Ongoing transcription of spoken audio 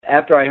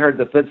after I heard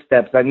the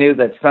footsteps, I knew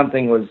that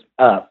something was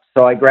up.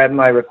 So I grabbed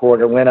my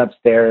recorder, went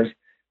upstairs,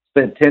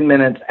 spent 10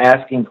 minutes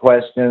asking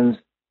questions,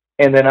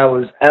 and then I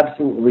was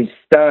absolutely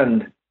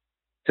stunned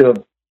to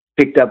have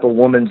picked up a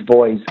woman's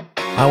voice.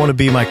 I want to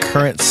be my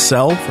current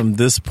self from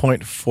this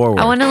point forward.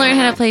 I want to learn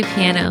how to play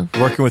piano.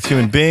 Working with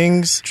human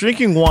beings,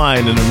 drinking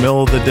wine in the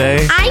middle of the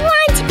day. I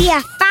want to be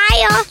a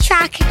fire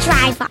truck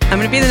driver. I'm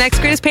going to be the next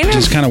greatest painter.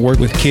 Just kind of work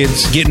with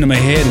kids, getting them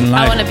ahead in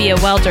life. I want to be a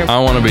welder. I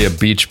want to be a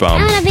beach bum.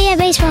 I want to be a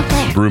baseball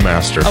player.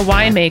 Brewmaster. A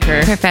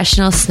winemaker.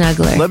 Professional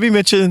snuggler. Let me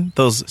mention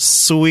those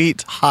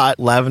sweet, hot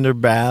lavender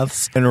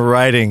baths and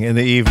writing in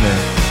the evening.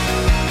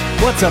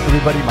 What's up,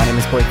 everybody? My name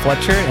is Blake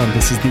Fletcher, and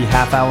this is the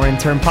Half Hour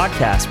Intern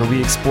Podcast, where we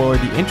explore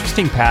the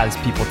interesting paths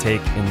people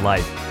take in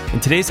life. In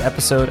today's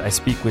episode, I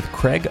speak with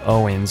Craig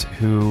Owens,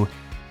 who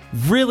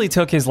really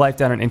took his life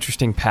down an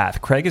interesting path.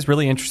 Craig is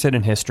really interested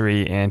in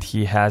history, and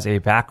he has a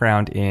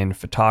background in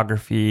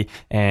photography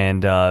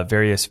and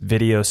various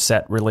video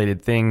set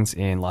related things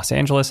in Los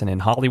Angeles and in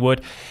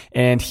Hollywood.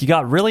 And he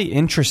got really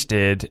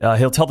interested.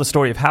 He'll tell the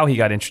story of how he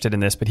got interested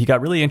in this, but he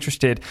got really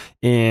interested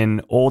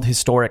in old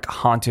historic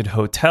haunted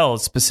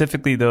hotels,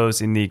 specifically those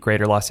in the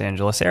greater Los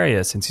Angeles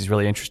area, since he's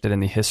really interested in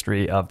the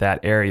history of that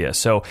area.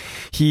 So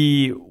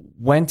he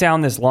went down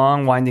this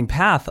long, winding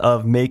path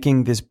of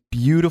making this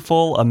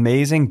beautiful,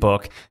 amazing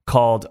book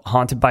called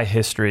Haunted by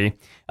History.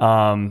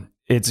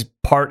 It's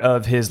part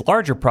of his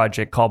larger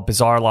project called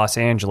Bizarre Los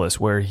Angeles,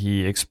 where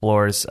he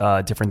explores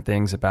different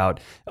things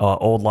about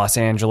old Los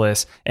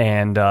Angeles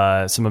and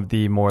some of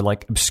the more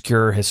like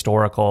obscure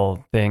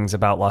historical things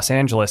about Los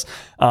Angeles.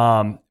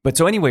 But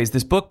so anyways,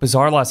 this book,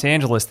 Bizarre Los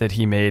Angeles, that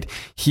he made,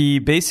 he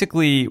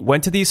basically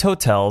went to these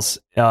hotels.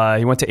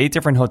 He went to 8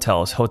 different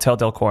hotels: Hotel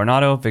del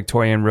Coronado,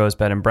 Victorian Rose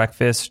Bed and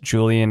Breakfast,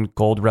 Julian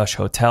Gold Rush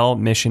Hotel,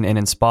 Mission Inn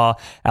and Spa,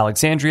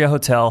 Alexandria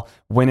Hotel,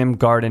 Wyndham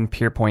Garden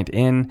Pierpoint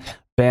Inn,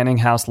 Banning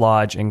House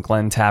Lodge, and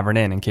Glen Tavern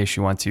Inn, in case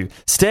you want to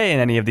stay in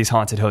any of these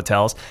haunted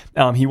hotels.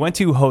 He went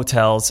to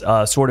hotels,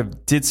 sort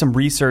of did some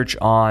research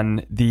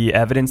on the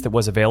evidence that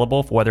was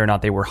available for whether or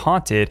not they were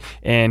haunted,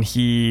 and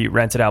he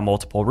rented out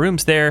multiple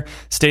rooms there,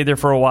 stayed there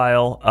for a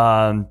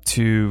while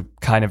to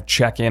kind of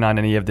check in on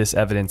any of this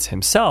evidence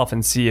himself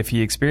and see if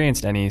he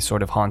experienced any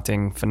sort of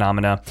haunting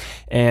phenomena.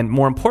 And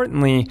more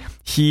importantly,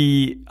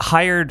 he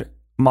hired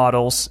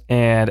models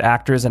and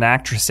actors and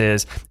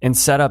actresses and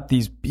set up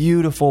these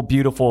beautiful,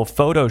 beautiful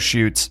photo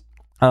shoots,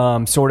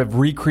 sort of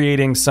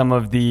recreating some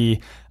of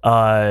the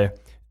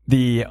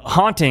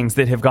hauntings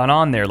that have gone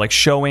on there, like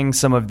showing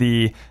some of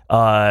the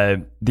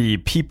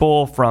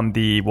people from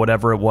the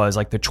whatever it was,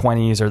 like the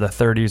 20s or the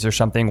 30s or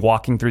something,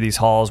 walking through these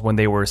halls when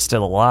they were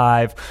still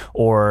alive,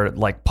 or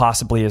like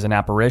possibly as an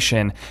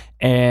apparition.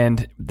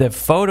 And the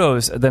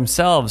photos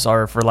themselves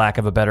are, for lack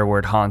of a better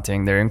word,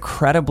 haunting. They're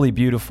incredibly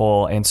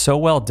beautiful and so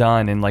well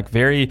done and like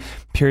very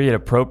period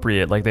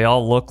appropriate. Like they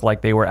all look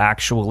like they were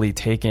actually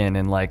taken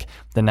in like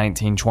the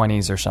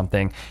 1920s or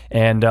something.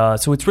 And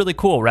so it's really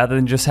cool. Rather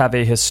than just have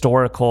a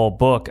historical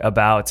book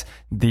about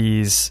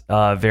these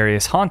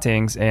various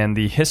hauntings and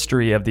the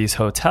history of these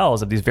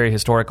hotels, of these very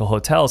historical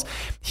hotels,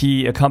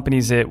 he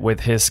accompanies it with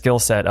his skill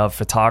set of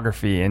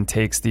photography and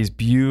takes these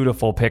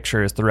beautiful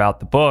pictures throughout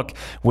the book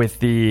with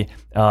the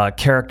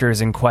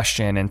characters in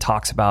question and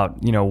talks about,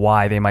 you know,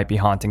 why they might be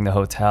haunting the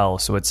hotel.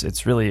 So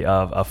it's really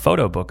a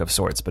photo book of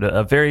sorts, but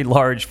a very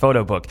large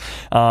photo book.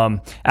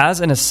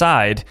 As an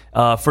aside,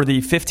 for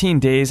the 15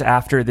 days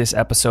after this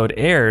episode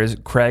airs,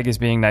 Craig is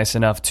being nice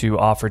enough to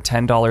offer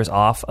 $10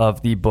 off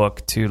of the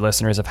book to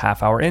listeners of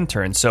Half Hour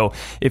Intern. So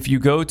if you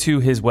go to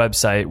his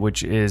website,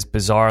 which is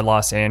Bizarre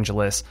Los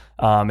Angeles,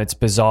 it's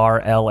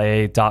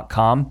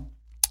bizarrela.com.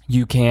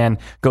 You can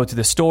go to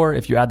the store.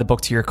 If you add the book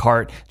to your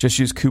cart, just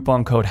use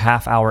coupon code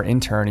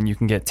HalfHourIntern, and you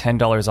can get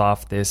 $10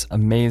 off this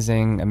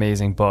amazing,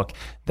 amazing book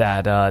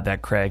that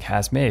Craig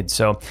has made.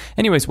 So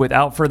anyways,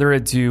 without further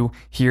ado,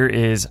 here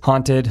is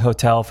Haunted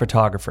Hotel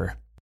Photographer.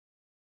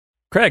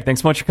 Craig,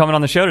 thanks so much for coming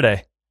on the show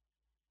today.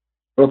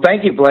 Well,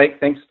 thank you,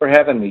 Blake. Thanks for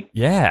having me.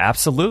 Yeah,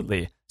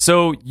 absolutely.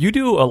 So you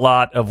do a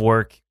lot of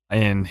work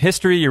in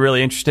history. You're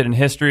really interested in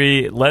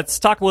history. Let's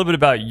talk a little bit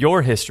about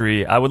your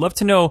history. I would love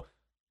to know,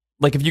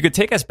 like, if you could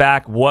take us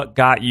back, what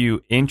got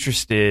you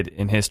interested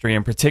in history,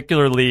 and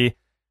particularly,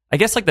 I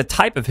guess, like the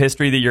type of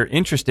history that you're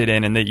interested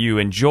in and that you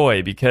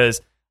enjoy,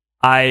 because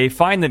I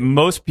find that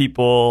most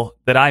people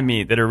that I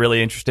meet that are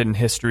really interested in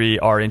history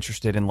are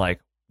interested in like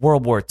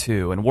World War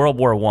II and World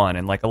War I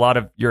and like a lot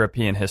of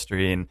European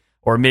history, and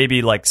or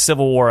maybe like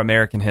Civil War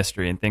American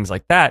history and things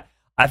like that.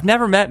 I've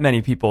never met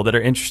many people that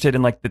are interested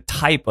in like the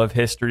type of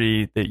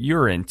history that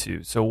you're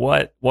into. So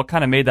what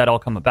kind of made that all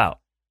come about?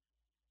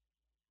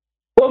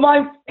 Well,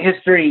 my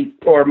history,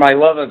 or my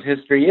love of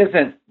history,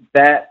 isn't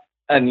that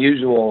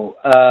unusual.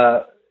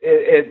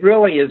 It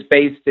really is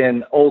based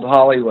in old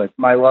Hollywood,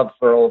 my love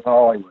for old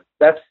Hollywood.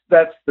 That's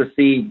the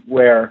seed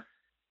where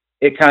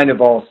it kind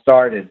of all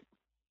started.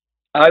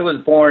 I was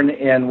born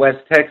in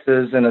West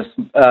Texas in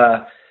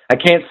I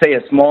can't say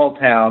a small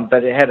town,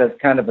 but it had a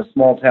kind of a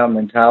small town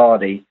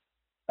mentality.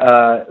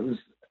 It was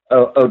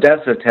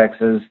Odessa,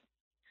 Texas.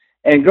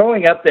 And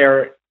growing up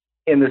there,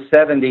 in the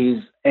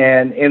 70s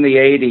and in the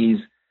 80s,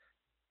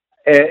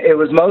 it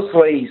was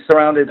mostly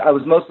surrounded. I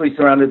was mostly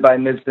surrounded by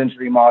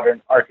mid-century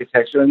modern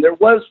architecture, and there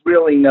was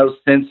really no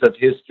sense of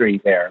history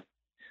there.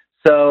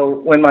 So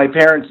when my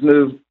parents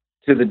moved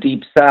to the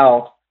Deep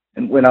South,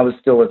 and when I was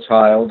still a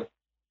child,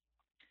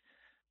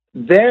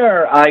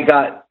 there I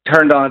got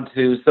turned on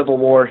to Civil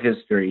War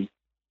history,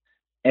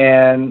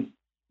 and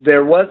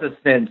there was a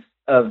sense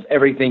of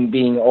everything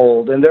being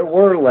old, and there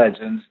were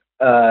legends,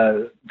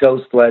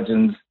 ghost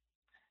legends,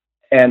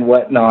 and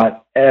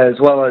whatnot, as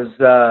well as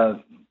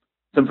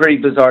some pretty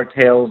bizarre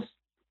tales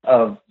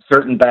of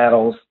certain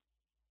battles.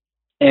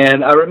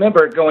 And I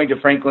remember going to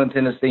Franklin,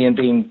 Tennessee, and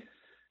being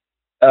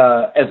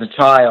as a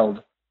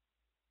child,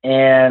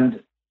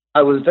 and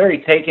I was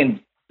very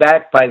taken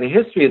back by the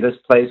history of this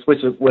place, which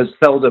was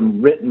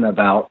seldom written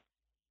about.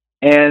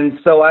 And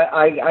so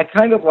I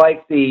kind of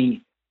like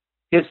the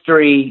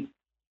history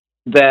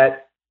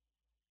that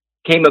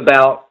came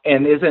about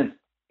and isn't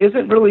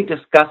really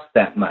discussed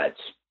that much.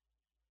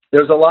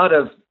 There's a lot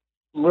of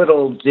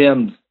little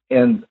gems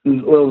and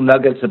little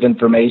nuggets of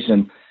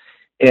information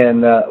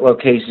in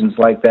locations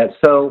like that.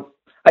 So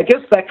I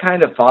guess that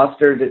kind of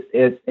fostered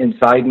it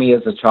inside me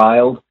as a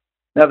child.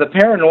 Now, the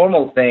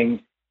paranormal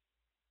thing,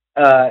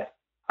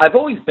 I've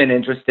always been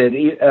interested,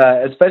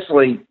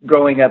 especially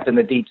growing up in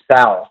the Deep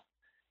South.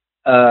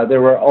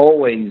 There were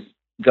always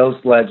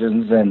ghost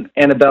legends and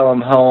antebellum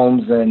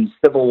homes and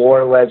Civil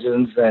War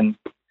legends, and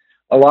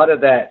a lot of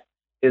that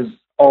is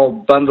all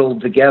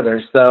bundled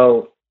together.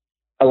 So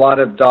a lot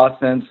of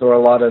docents or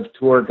a lot of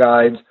tour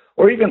guides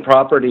or even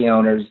property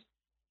owners,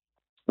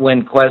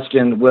 when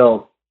questioned,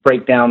 will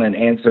break down and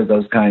answer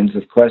those kinds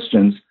of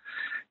questions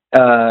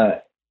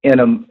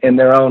in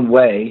their own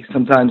way,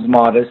 sometimes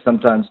modest,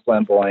 sometimes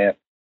flamboyant.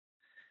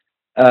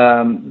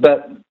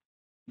 But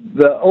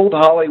the old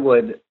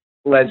Hollywood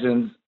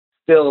legends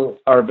still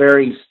are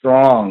very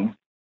strong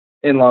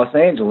in Los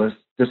Angeles,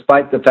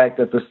 despite the fact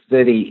that the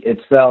city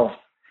itself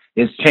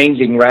is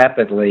changing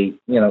rapidly,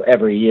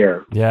 every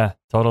year. Yeah,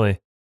 totally.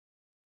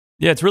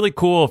 Yeah, it's really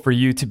cool for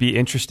you to be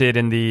interested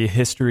in the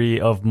history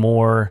of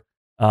more.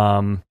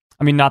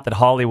 Not that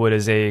Hollywood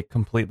is a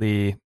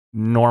completely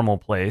normal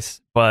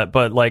place, but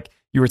like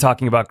you were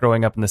talking about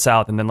growing up in the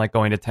South and then like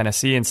going to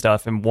Tennessee and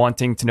stuff and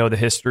wanting to know the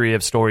history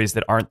of stories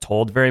that aren't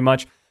told very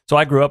much. So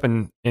I grew up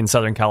in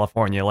Southern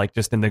California, like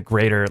just in the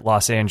greater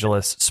Los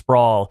Angeles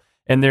sprawl.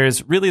 And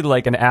there's really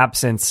like an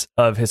absence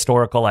of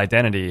historical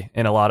identity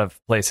in a lot of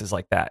places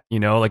like that.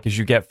 Like as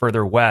you get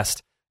further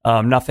west,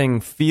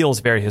 nothing feels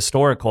very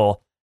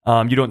historical.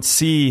 You don't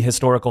see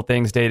historical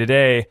things day to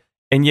day.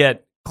 And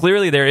yet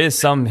clearly there is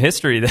some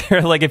history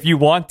there. Like if you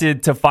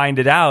wanted to find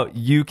it out,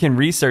 you can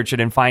research it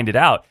and find it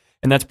out.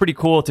 And that's pretty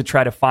cool to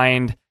try to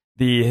find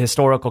the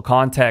historical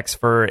context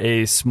for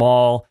a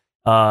small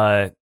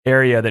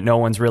area that no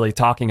one's really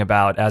talking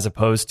about, as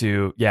opposed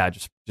to,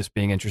 just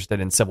being interested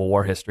in Civil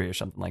War history or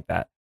something like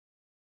that.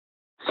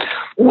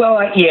 Well,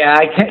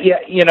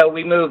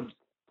 we moved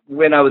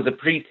when I was a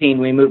preteen.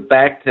 We moved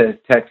back to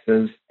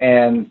Texas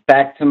and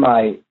back to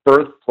my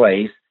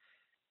birthplace.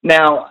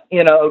 Now,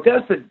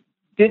 Odessa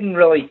didn't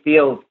really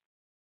feel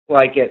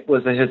like it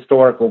was a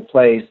historical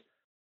place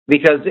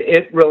because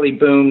it really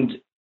boomed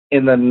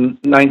in the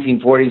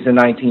 1940s and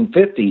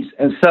 1950s.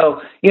 And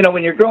so,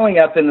 when you're growing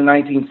up in the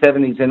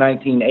 1970s and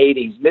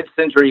 1980s,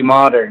 mid-century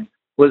modern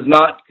was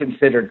not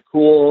considered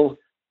cool,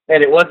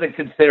 and it wasn't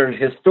considered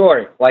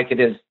historic like it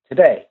is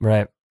today.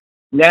 Right.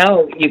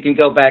 Now you can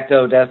go back to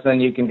Odessa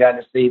and you can kind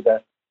of see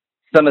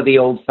some of the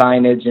old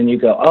signage, and you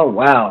go, oh,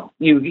 wow,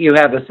 you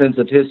have a sense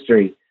of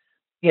history.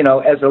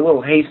 As a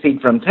little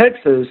hayseed from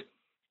Texas,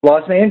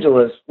 Los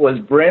Angeles was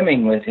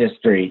brimming with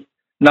history,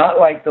 not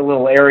like the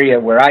little area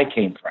where I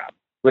came from,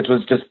 which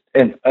was just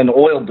an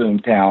oil boom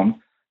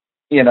town,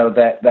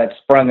 that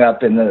sprung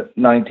up in the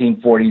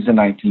 1940s and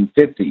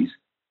 1950s.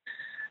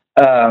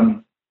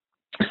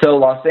 So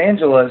Los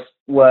Angeles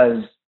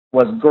was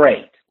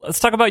great. Let's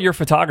talk about your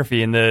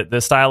photography and the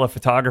style of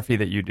photography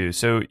that you do.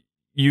 So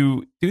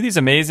you do these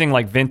amazing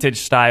like vintage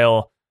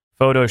style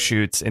photo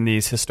shoots in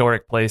these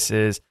historic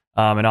places,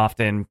 and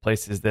often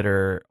places that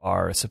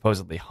are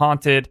supposedly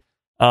haunted.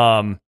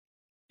 Can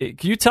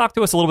you talk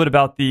to us a little bit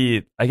about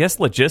the, I guess,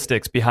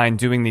 logistics behind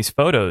doing these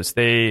photos?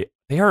 They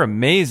are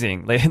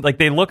amazing.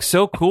 They look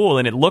so cool,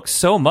 and it looks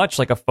so much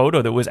like a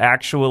photo that was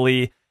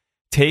actually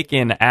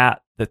taken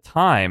at the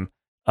time.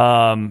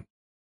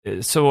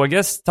 So I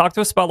guess talk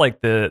to us about like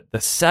the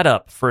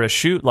setup for a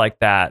shoot like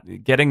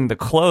that, getting the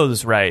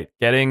clothes right,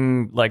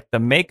 getting like the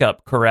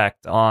makeup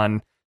correct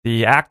on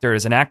the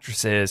actors and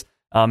actresses,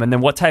 and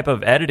then what type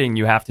of editing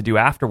you have to do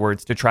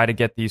afterwards to try to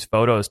get these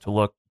photos to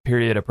look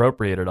period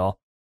appropriate at all.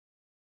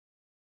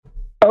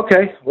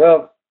 Okay,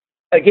 well,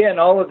 again,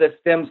 all of this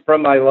stems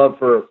from my love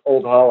for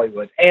old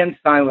Hollywood and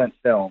silent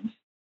films.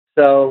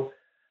 So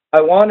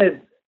I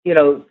wanted,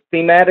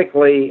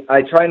 thematically,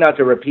 I try not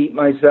to repeat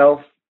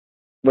myself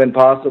when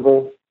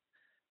possible.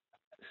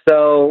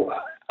 So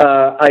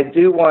I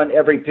do want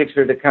every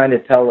picture to kind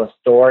of tell a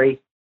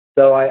story.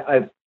 So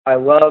I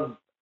love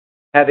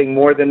having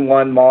more than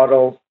one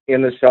model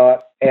in the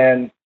shot,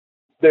 and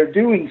they're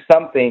doing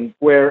something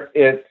where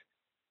it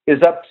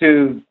is up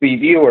to the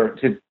viewer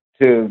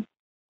to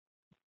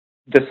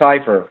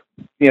decipher,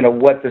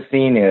 what the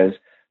scene is.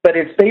 But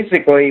it's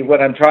basically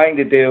what I'm trying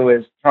to do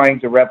is trying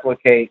to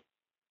replicate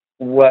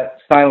what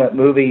silent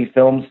movie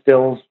film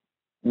stills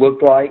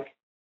look like.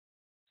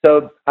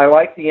 So I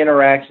like the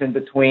interaction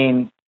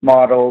between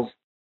models.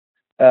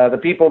 The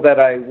people that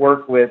I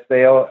work with,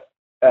 they, as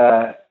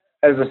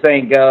the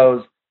saying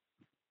goes,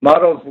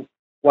 models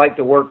like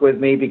to work with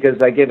me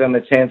because I give them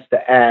a chance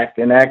to act,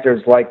 and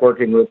actors like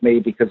working with me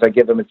because I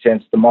give them a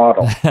chance to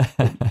model.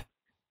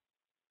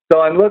 So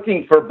I'm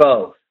looking for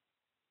both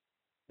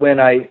when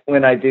I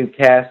do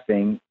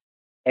casting.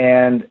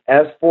 And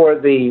as for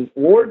the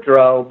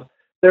wardrobe,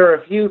 there are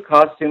a few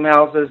costume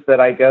houses that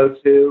I go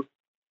to.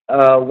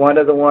 One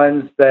of the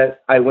ones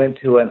that I went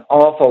to an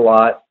awful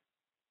lot,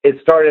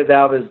 it started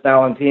out as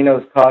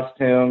Valentino's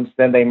Costumes,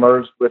 then they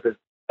merged with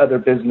other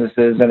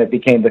businesses, and it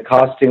became the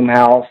Costume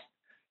House.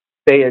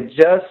 They had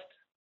just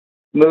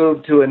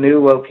moved to a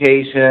new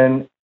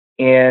location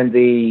in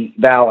the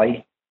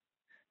Valley,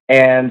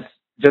 and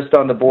just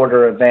on the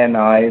border of Van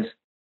Nuys.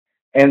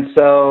 And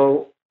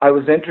so I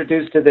was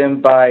introduced to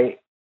them by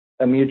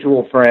a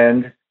mutual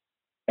friend,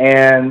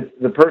 and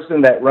the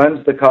person that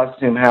runs the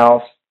Costume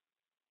House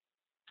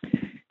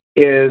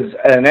is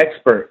an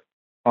expert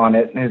on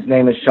it, and his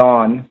name is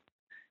Sean.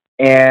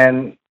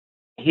 And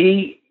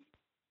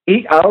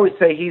I always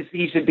say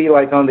he should be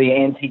like on the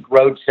Antique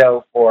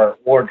Roadshow for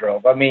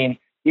wardrobe. I mean,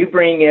 you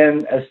bring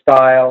in a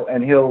style,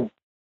 and he'll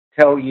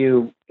tell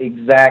you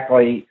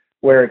exactly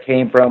where it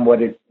came from,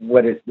 what it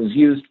was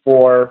used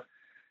for,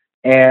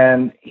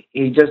 and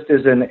he just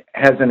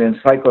has an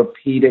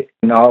encyclopedic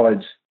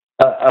knowledge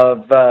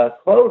of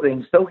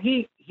clothing. So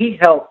he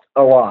helped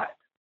a lot.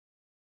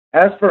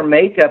 As for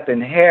makeup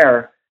and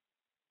hair,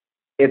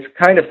 it's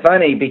kind of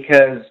funny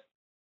because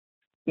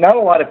not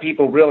a lot of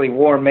people really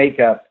wore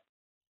makeup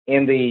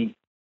in the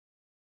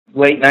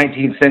late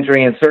 19th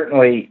century, and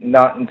certainly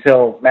not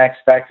until Max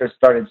Factor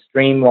started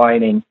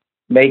streamlining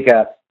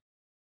makeup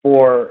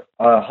for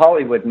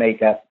Hollywood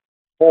makeup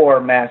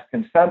for mass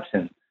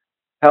consumption.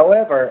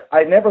 However,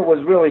 I never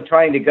was really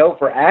trying to go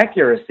for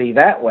accuracy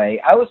that way.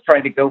 I was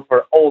trying to go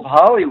for old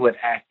Hollywood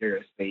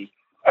accuracy.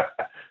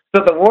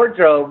 So the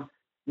wardrobe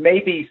may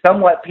be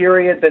somewhat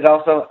period, but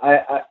also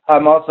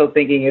I'm also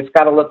thinking it's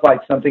got to look like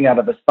something out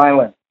of a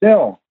silent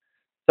film.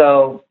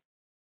 So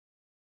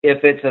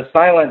if it's a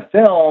silent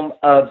film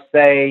of,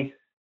 say,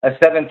 a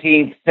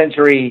 17th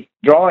century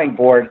drawing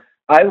board,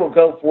 I will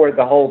go for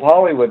the whole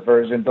Hollywood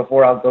version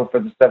before I'll go for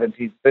the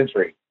 17th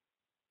century.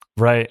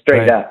 Right.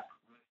 Straight up.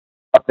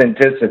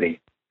 Authenticity.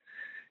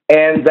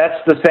 And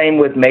that's the same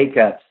with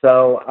makeup.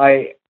 So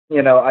I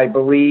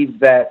believe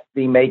that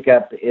the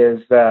makeup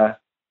is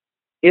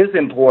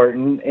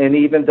important. And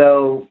even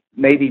though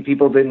maybe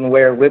people didn't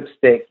wear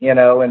lipstick, in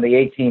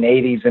the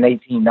 1880s and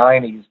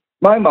 1890s,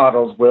 my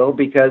models will,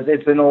 because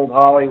it's an old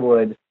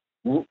Hollywood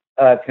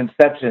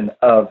conception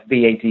of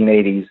the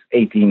 1880s,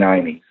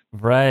 1890s.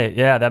 Right.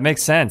 Yeah, that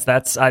makes sense.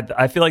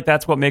 I feel like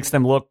that's what makes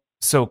them look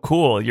so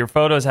cool. Your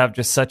photos have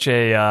just such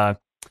a,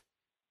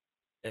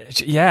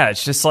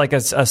 it's just like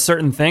a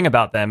certain thing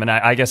about them. And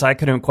I guess I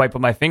couldn't quite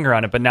put my finger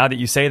on it. But now that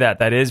you say that,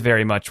 that is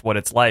very much what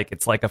it's like.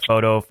 It's like a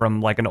photo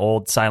from like an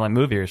old silent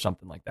movie or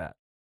something like that.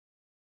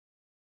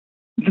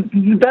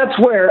 That's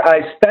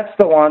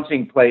the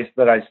launching place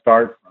that I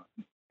start from.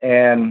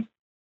 And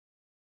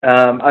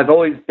I've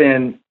always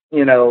been,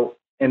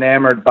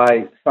 enamored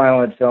by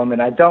silent film, and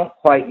I don't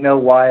quite know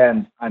why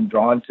I'm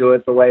drawn to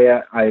it the way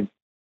I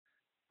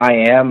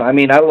am. I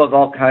mean, I love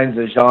all kinds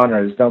of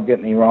genres, don't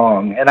get me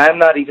wrong, and I'm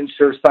not even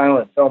sure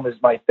silent film is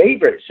my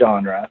favorite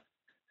genre.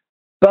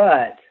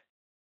 But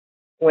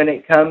when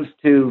it comes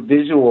to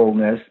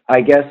visualness, I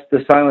guess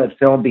the silent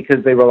film,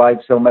 because they relied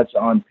so much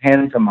on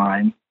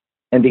pantomime,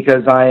 and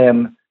because I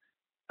am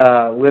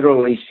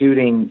literally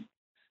shooting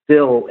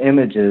still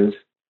images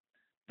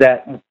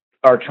that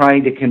are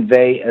trying to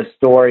convey a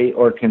story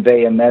or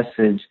convey a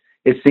message,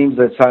 it seems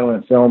that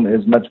silent film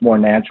is much more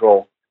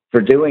natural for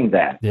doing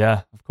that.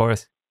 Yeah, of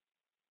course.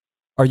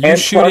 Are you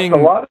shooting?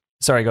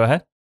 Sorry, go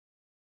ahead.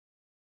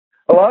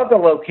 A lot of the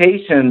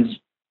locations,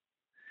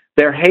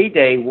 their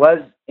heyday was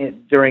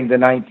during the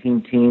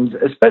 19-teens,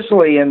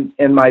 especially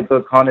in my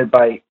book, Haunted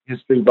by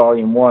History,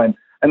 Volume 1.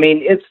 I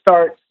mean, it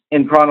starts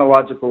in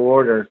chronological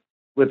order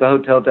with the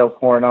Hotel del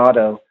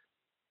Coronado,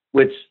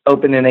 which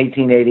opened in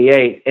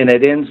 1888, and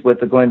it ends with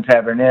the Glen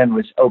Tavern Inn,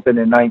 which opened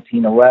in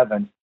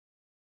 1911.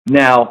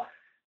 Now,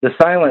 the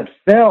silent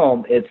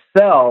film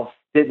itself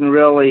didn't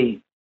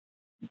really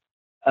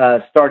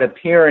start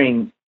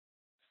appearing.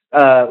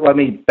 Let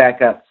me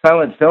back up.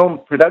 Silent film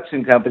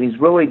production companies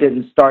really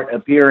didn't start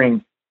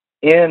appearing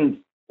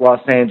in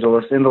Los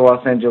Angeles, in the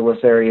Los Angeles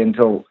area,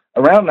 until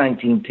around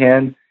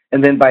 1910,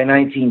 and then by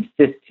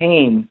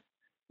 1915,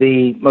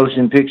 the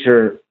motion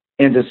picture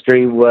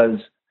industry was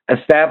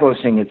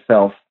establishing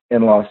itself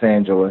in Los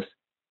Angeles.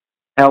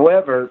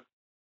 However,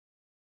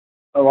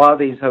 a lot of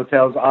these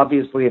hotels,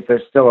 obviously, if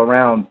they're still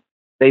around,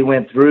 they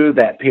went through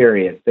that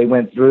period. They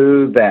went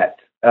through that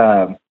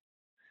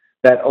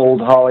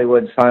old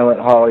Hollywood, silent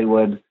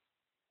Hollywood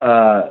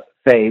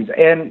phase.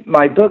 And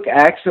my book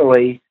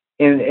actually,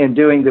 in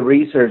doing the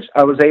research,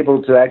 I was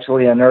able to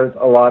actually unearth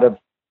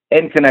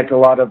and connect a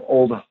lot of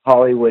old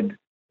Hollywood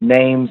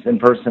names and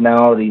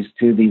personalities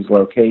to these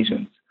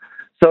locations.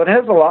 So it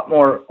has a lot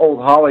more old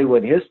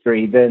Hollywood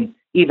history than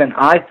even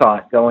I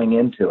thought going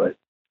into it.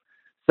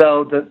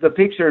 So the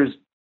pictures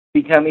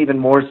become even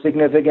more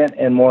significant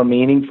and more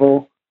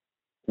meaningful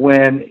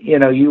when,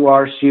 you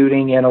are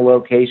shooting in a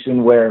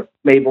location where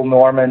Mabel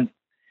Normand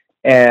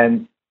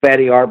and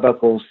Fatty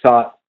Arbuckle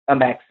shot a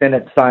Mack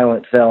Sennett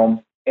silent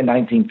film in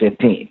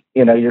 1915.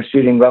 You're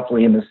shooting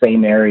roughly in the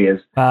same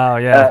areas. Wow,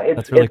 yeah,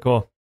 that's really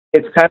cool.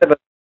 It's kind of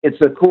it's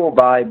a cool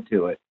vibe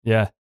to it.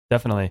 Yeah,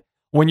 definitely.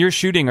 When you're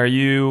shooting, are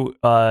you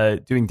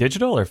doing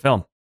digital or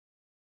film?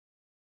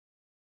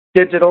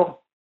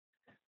 Digital.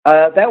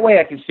 That way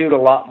I can shoot a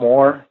lot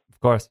more. Of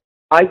course.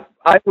 I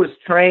was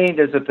trained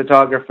as a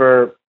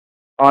photographer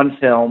on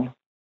film.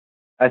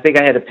 I think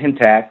I had a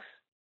Pentax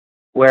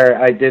where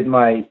I did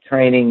my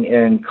training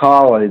in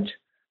college.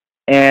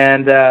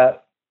 And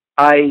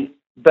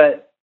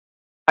but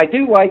I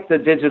do like the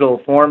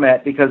digital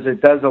format because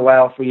it does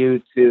allow for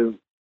you to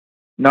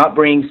not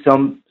bring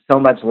so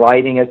much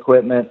lighting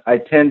equipment. I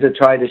tend to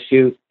try to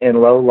shoot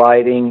in low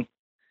lighting.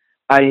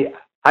 I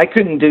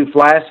couldn't do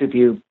flash if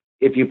you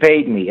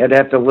paid me. I'd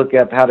have to look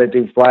up how to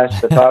do flash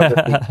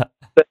photography.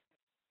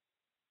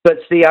 But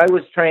see, I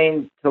was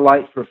trained to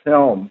light for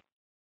film.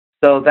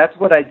 So that's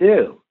what I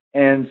do.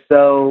 And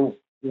so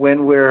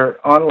when we're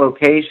on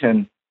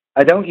location,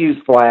 I don't use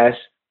flash.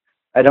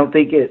 I don't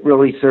think it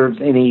really serves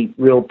any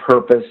real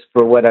purpose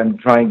for what I'm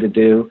trying to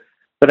do.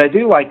 But I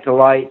do like to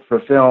light for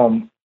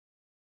film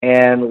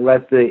and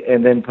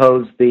then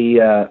pose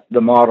the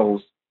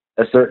models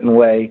a certain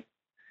way.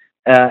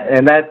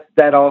 And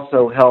that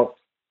also helps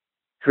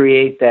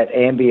create that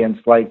ambience,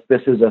 like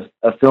this is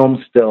a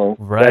film still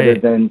rather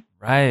than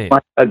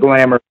a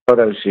glamour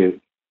photo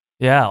shoot.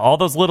 Yeah, all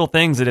those little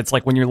things that it's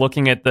like when you're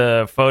looking at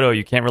the photo,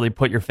 you can't really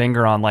put your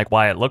finger on like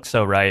why it looks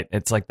so right.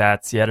 It's like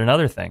that's yet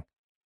another thing.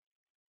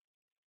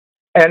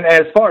 And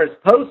as far as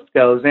post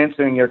goes,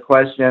 answering your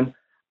question,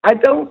 I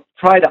don't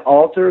try to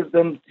alter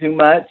them too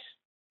much,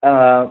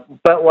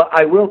 but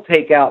I will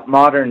take out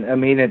modern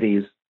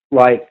amenities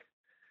like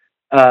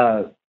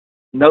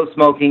no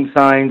smoking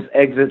signs,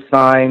 exit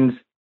signs,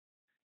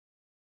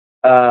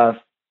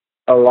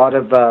 a lot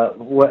of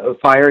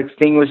fire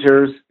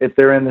extinguishers if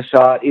they're in the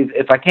shot.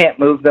 If I can't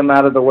move them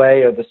out of the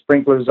way or the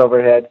sprinklers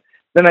overhead,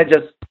 then I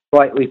just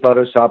slightly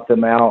Photoshop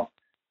them out.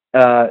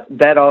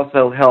 That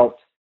also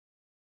helps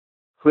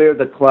clear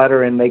the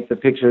clutter and make the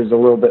pictures a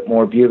little bit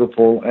more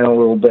beautiful and a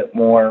little bit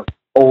more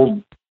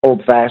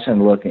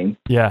old-fashioned looking.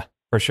 Yeah,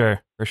 for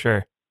sure.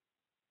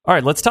 All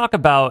right, let's talk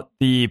about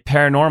the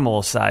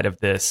paranormal side of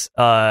this.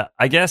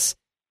 I guess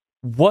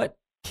what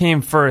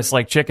came first,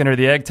 like chicken or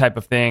the egg type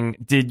of thing?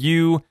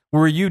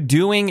 Were you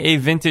doing a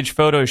vintage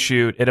photo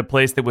shoot at a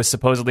place that was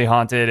supposedly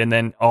haunted, and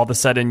then all of a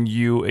sudden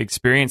you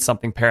experienced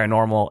something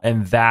paranormal,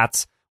 and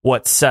that's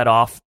what set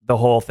off the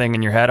whole thing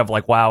in your head of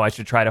like, wow, I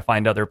should try to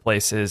find other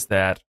places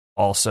that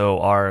also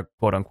are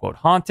quote unquote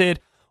haunted?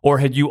 Or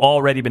had you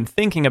already been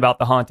thinking about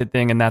the haunted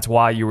thing, and that's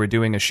why you were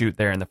doing a shoot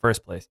there in the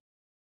first place?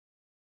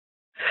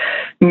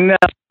 No,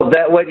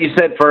 that what you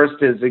said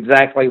first is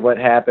exactly what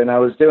happened. I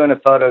was doing a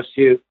photo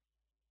shoot.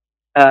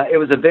 It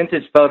was a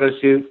vintage photo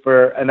shoot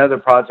for another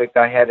project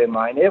I had in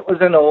mind. It was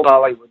an old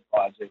Hollywood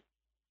project,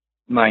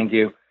 mind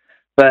you.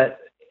 But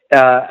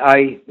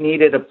I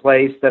needed a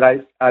place that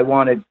I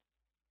wanted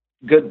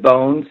good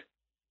bones,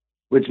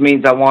 which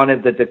means I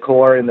wanted the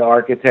decor and the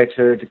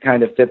architecture to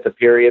kind of fit the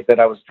period that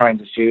I was trying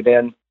to shoot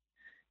in.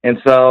 And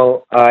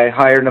so I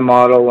hired a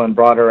model and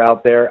brought her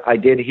out there. I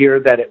did hear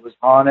that it was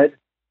haunted.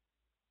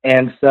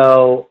 And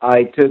so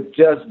I took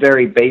just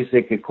very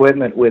basic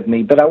equipment with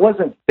me, but I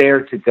wasn't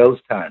there to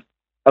ghost hunt.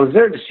 I was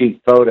there to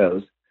shoot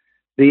photos.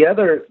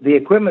 The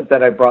equipment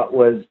that I brought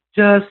was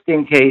just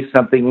in case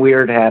something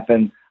weird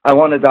happened. I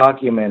want to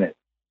document it.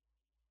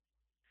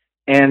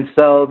 And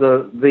so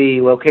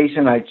the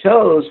location I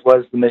chose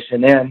was the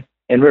Mission Inn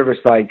in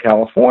Riverside,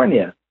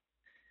 California.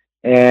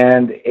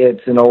 And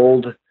it's an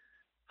old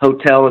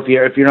hotel. If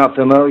you're not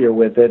familiar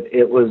with it,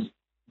 it was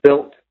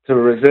built to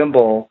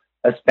resemble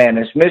a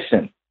Spanish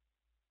mission.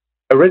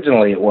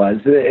 Originally it was.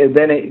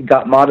 Then it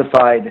got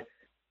modified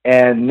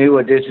and new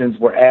additions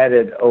were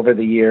added over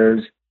the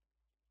years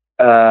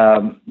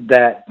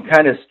that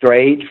kind of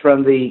strayed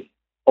from the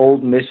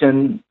old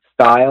mission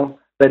style,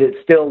 but it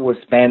still was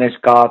Spanish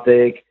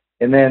Gothic,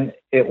 and then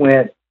it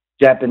went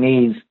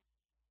Japanese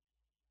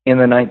in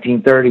the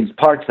 1930s,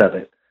 parts of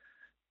it.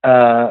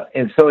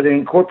 And so it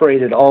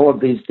incorporated all of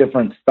these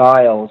different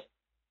styles.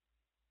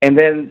 And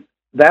then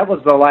that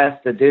was the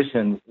last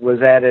addition, was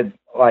added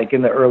like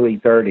in the early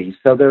 30s.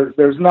 So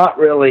there's not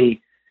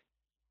really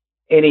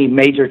any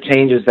major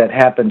changes that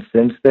happened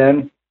since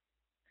then.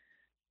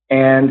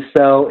 And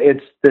so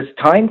it's this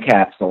time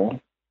capsule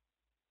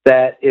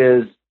that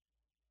is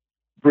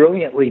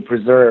brilliantly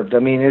preserved. I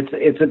mean,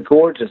 it's a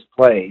gorgeous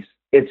place.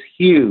 It's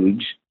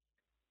huge,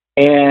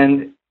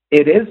 and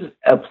it is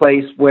a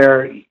place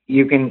where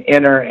you can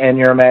enter and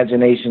your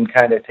imagination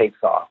kind of takes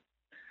off.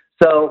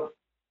 So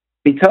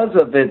because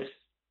of its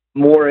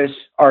Moorish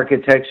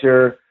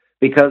architecture,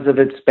 because of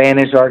its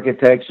Spanish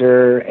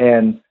architecture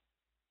and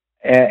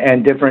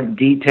different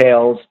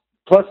details,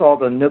 plus all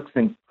the nooks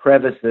and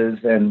crevices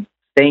and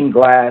stained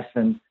glass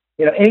and,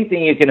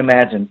 anything you can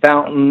imagine,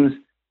 fountains.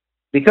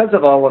 Because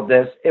of all of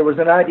this, it was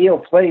an ideal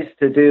place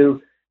to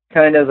do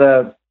kind of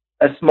a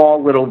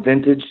small little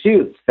vintage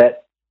shoot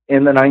set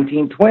in the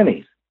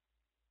 1920s.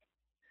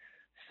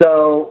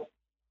 So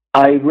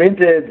I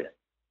rented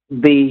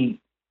the,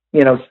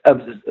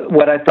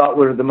 what I thought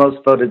were the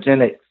most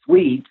photogenic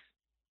suites,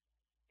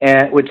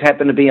 which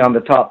happened to be on the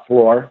top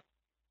floor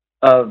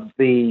of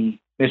the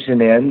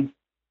Mission Inn.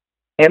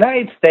 And I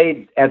had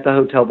stayed at the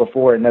hotel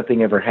before and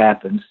nothing ever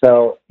happened.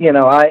 So,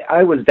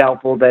 I was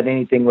doubtful that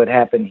anything would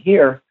happen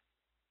here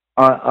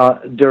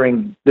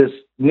during this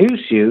new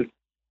shoot.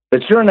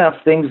 But sure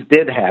enough, things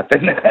did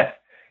happen.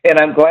 And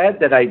I'm glad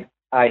that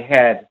I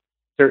had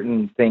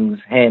certain things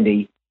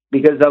handy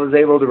because I was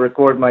able to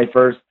record my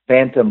first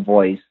phantom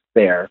voice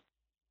there.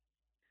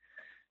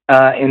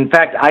 In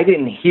fact, I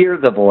didn't hear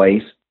the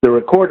voice. The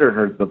recorder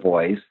heard the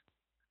voice.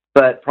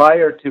 But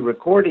prior to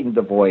recording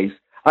the voice,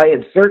 I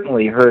had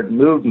certainly heard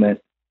movement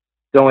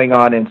going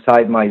on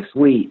inside my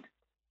suite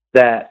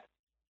that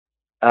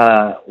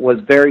was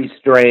very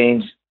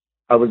strange.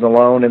 I was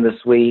alone in the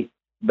suite,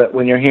 but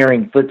when you're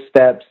hearing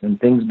footsteps and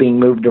things being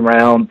moved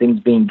around, things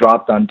being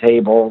dropped on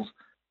tables,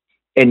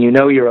 and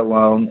you're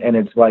alone, and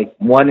it's like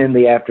 1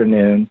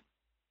 PM,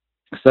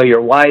 so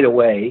you're wide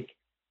awake,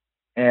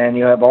 and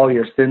you have all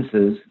your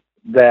senses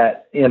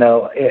that,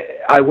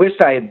 I wish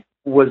I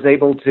was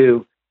able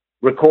to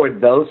record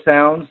those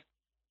sounds,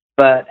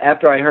 but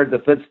after I heard the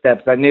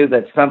footsteps, I knew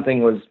that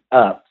something was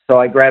up. So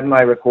I grabbed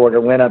my recorder,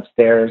 went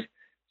upstairs,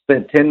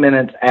 spent 10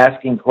 minutes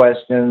asking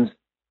questions,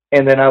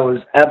 and then I was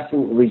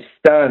absolutely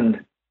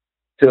stunned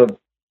to have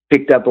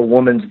picked up a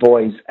woman's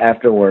voice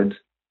afterwards.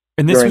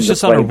 And this was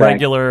just on a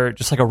regular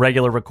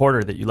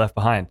recorder that you left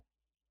behind.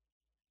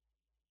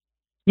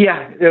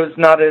 Yeah, it was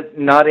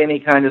not any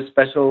kind of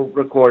special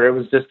recorder. It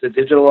was just a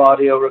digital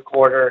audio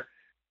recorder.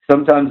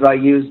 Sometimes I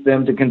used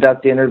them to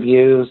conduct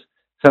interviews.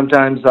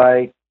 Sometimes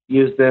I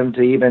use them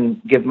to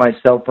even give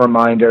myself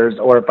reminders,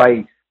 or if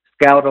I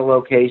scout a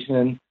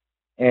location,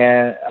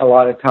 and a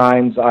lot of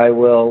times I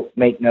will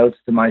make notes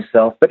to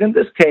myself. But in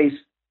this case,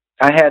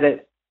 I had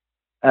it,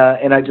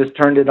 and I just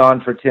turned it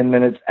on for 10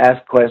 minutes,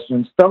 asked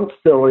questions, felt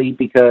silly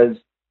because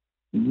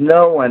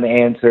no one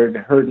answered,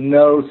 heard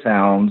no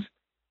sounds,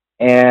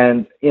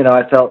 and,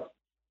 I felt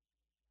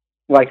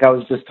like I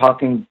was just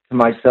talking to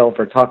myself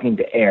or talking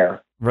to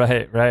air.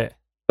 Right.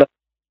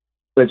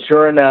 But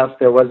sure enough,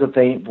 there was a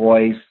faint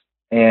voice,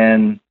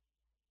 and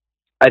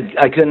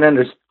I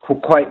couldn't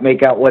quite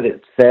make out what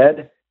it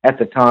said at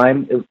the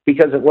time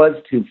because it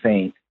was too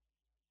faint.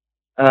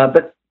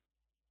 But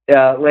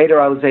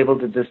later I was able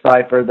to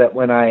decipher that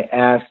when I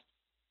asked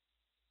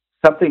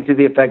something to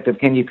the effect of,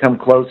 "Can you come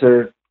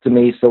closer to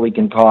me so we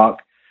can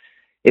talk?"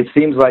 It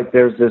seems like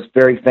there's this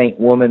very faint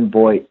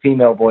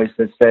female voice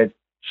that said,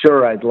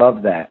 "Sure, I'd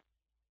love that."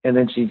 And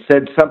then she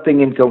said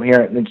something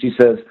incoherent, and then she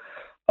says,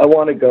 "I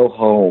want to go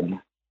home."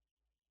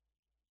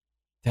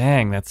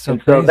 Dang, that's so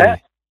crazy.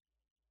 So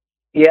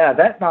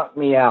that knocked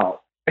me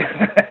out.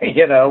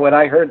 When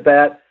I heard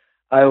that,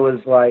 I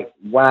was like,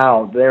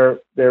 wow,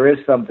 there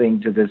is something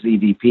to this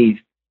EVP,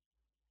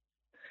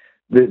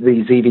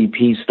 these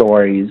EVP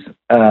stories.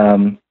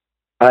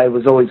 I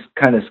was always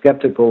kind of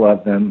skeptical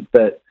of them,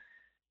 but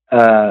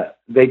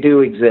they do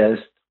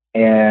exist,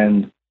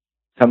 and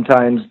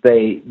sometimes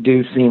they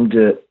do seem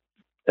to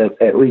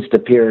at least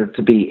appear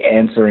to be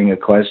answering a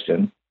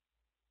question.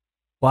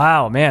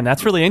 Wow, man,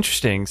 that's really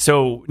interesting.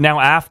 So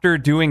now after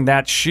doing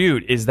that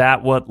shoot, is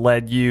that what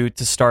led you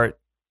to start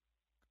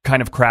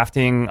kind of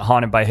crafting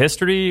Haunted by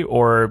History,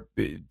 or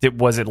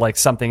was it like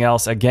something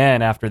else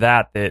again after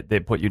that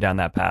put you down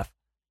that path?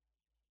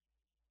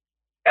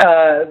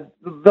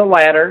 The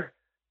latter.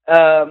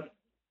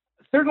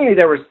 Certainly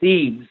there were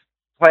seeds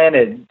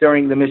planted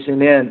during the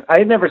Mission Inn. I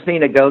had never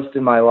seen a ghost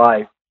in my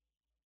life,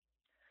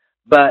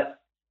 but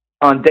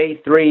on day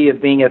 3 of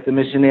being at the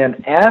Mission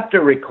Inn, after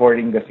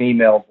recording the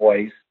female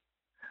voice,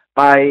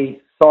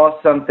 I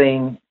saw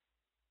something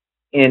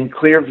in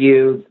clear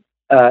view.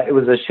 It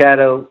was a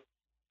shadow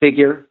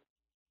figure,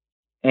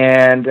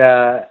 and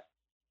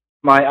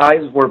my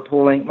eyes were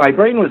pulling. My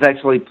brain was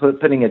actually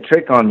putting a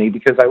trick on me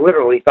because I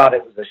literally thought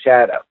it was a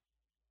shadow.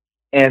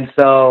 And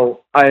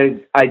so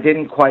I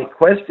didn't quite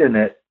question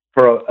it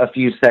for a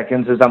few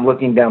seconds as I'm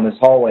looking down this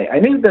hallway. I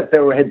knew that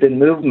there had been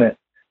movement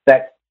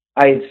that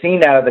I had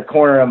seen out of the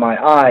corner of my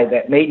eye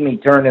that made me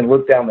turn and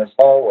look down this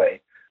hallway,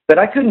 but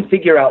I couldn't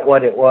figure out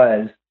what it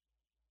was.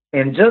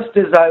 And just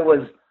as I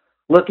was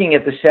looking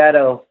at the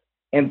shadow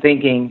and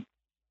thinking,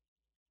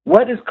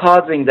 what is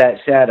causing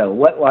that shadow?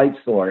 What light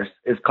source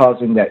is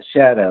causing that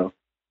shadow?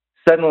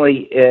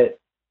 Suddenly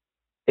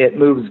it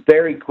moves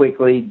very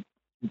quickly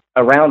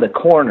around a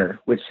corner,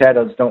 which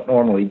shadows don't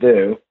normally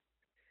do,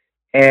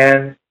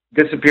 and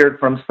disappeared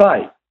from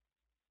sight.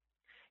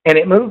 And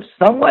it moved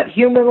somewhat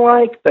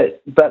human-like,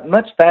 but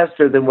much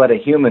faster than what a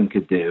human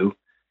could do.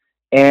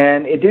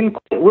 And it didn't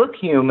quite look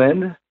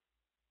human,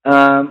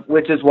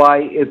 which is why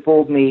it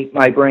fooled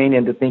my brain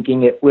into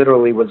thinking it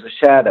literally was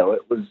a shadow.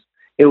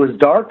 It was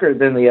darker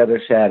than the other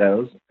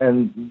shadows,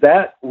 and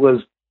that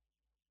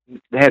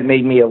had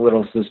made me a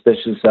little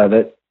suspicious of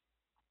it.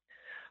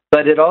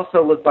 But it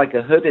also looked like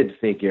a hooded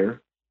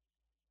figure,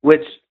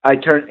 which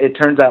it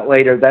turns out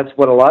later that's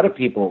how a lot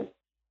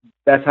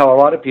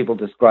of people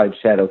describe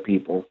shadow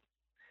people,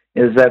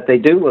 is that they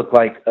do look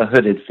like a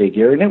hooded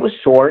figure. And it was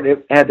short.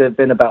 It had to have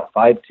been about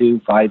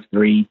 5'2",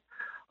 5'3",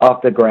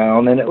 off the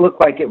ground, and it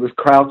looked like it was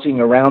crouching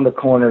around the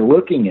corner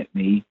looking at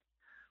me.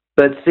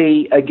 But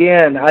see,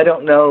 again, I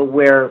don't know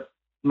where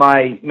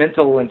my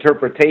mental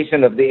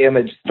interpretation of the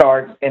image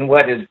starts and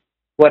what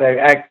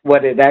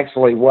it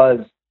actually was.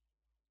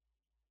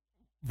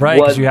 Right,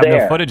 because you have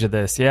no footage of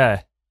this,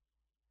 yeah.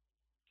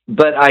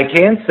 But I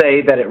can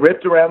say that it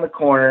ripped around the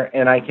corner,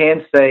 and I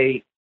can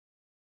say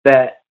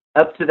that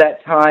up to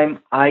that time,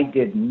 I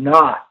did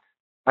not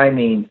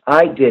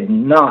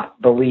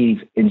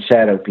believe in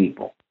shadow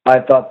people. I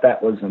thought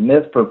that was a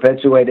myth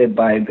perpetuated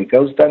by the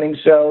ghost hunting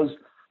shows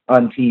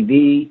on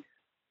TV.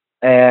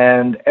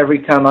 And every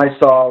time I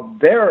saw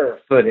their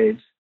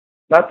footage,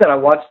 not that I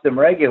watched them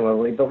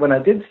regularly, but when I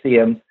did see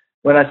them,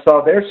 when I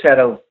saw their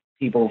shadow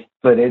people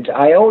footage,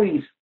 I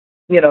always,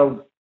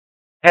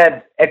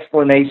 had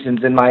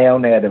explanations in my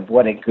own head of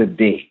what it could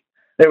be.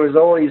 There was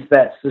always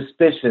that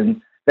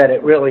suspicion that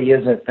it really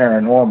isn't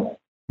paranormal.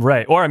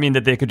 Right. Or,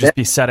 that they could just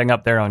be setting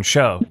up their own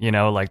show,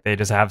 like they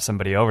just have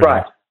somebody over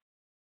there.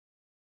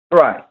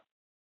 Right.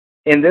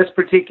 In this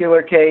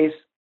particular case,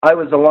 I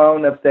was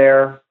alone up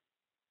there.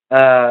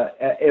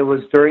 It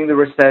was during the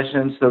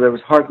recession, so there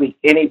was hardly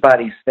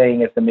anybody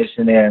staying at the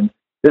Mission Inn.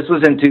 This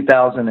was in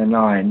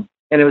 2009,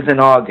 and it was in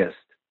August.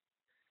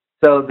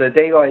 So the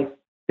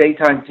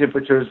daytime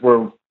temperatures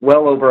were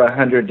well over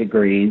 100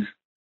 degrees,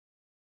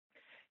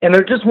 and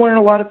there just weren't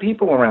a lot of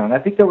people around. I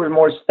think there were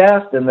more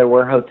staff than there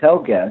were hotel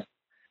guests.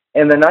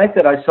 And the night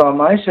that I saw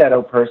my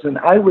shadow person,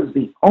 I was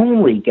the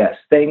only guest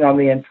staying on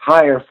the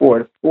entire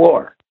 4th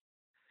floor.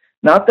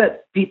 Not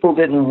that people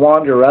didn't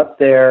wander up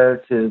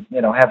there to,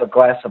 have a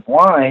glass of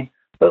wine,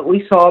 but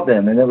we saw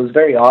them, and it was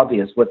very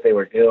obvious what they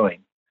were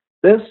doing.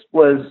 This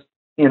was,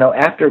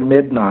 after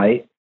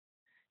midnight.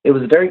 It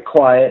was very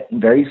quiet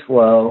and very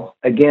slow.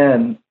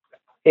 Again,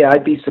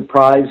 I'd be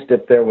surprised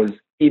if there was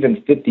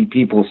even 50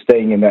 people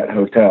staying in that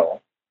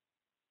hotel.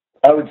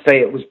 I would say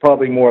it was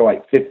probably more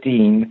like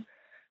 15,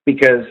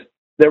 because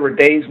there were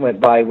days went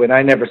by when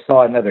I never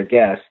saw another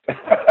guest.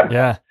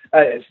 Yeah.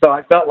 So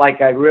I felt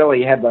like I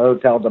really had the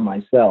hotel to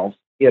myself,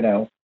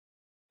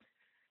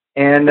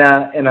 And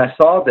I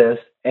saw this,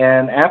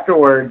 and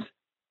afterwards,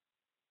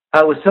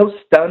 I was so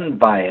stunned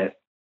by it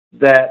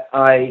that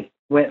I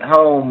went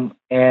home,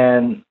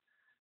 and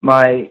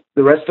the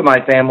rest of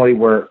my family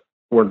were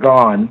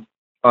gone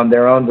on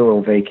their own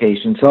little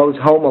vacation. So I was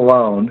home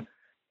alone,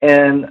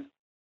 and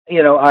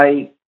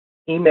I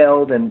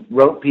emailed and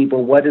wrote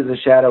people, what is a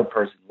shadow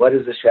person? What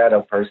is a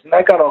shadow person?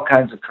 I got all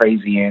kinds of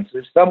crazy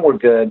answers. Some were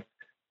good,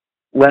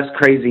 less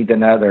crazy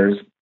than others.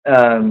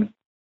 But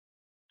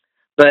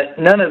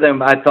none of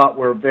them I thought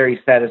were very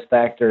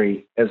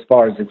satisfactory as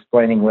far as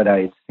explaining what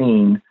I had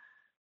seen.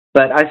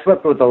 But I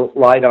slept with the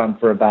light on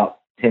for about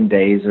 10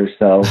 days or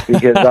so,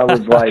 because I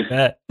was like,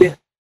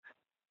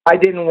 I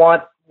didn't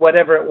want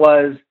whatever it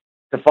was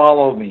to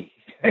follow me,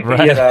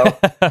 right.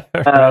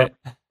 Right.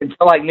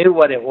 Until I knew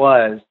what it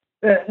was.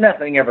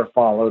 Nothing ever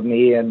followed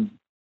me, and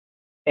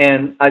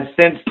I've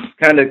since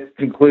kind of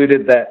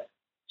concluded that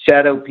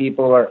shadow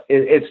people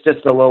it's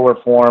just a lower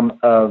form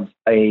of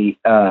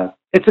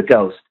it's a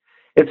ghost.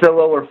 It's a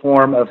lower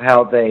form of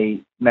how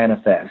they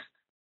manifest.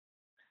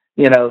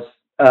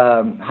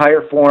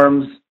 Higher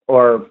forms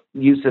or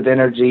use of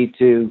energy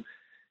to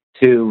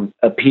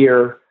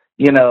appear,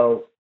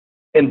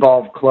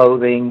 involve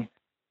clothing,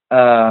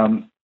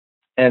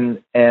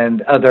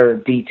 and other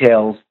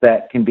details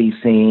that can be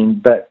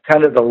seen, but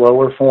kind of the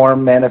lower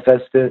form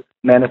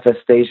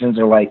manifestations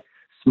are like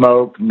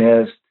smoke,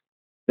 mist.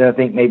 Then I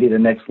think maybe the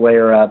next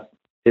layer up,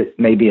 it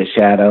may be a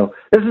shadow.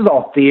 This is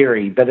all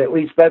theory, but at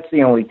least that's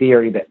the only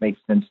theory that makes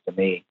sense to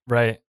me.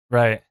 Right.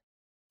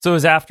 So it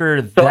was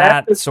after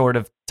that sort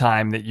of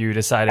time that you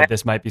decided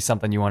this might be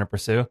something you want to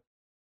pursue?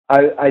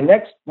 I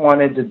next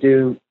wanted to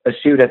do a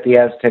shoot at the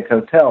Aztec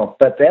Hotel,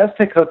 but the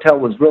Aztec Hotel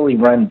was really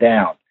run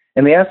down.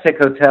 And the Aztec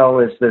Hotel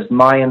is this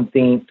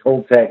Mayan-themed,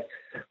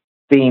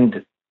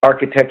 Toltec-themed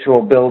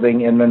architectural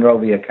building in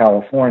Monrovia,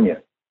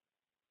 California.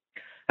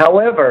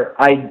 However,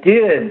 I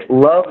did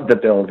love the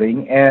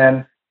building,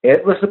 and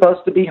it was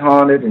supposed to be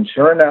haunted, and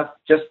sure enough,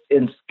 just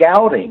in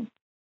scouting,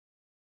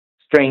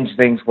 strange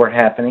things were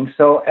happening.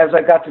 So as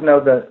I got to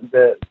know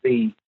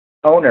the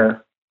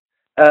owner,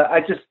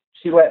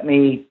 she let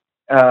me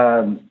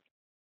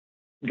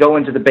go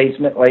into the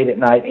basement late at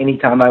night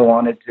anytime I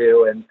wanted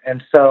to,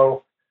 and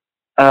so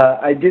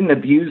I didn't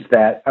abuse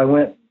that. I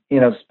went,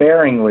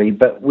 sparingly,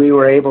 but we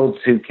were able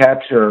to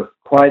capture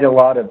quite a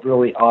lot of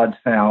really odd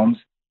sounds.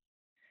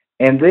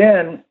 And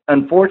then,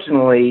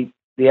 unfortunately,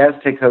 the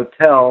Aztec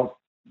Hotel,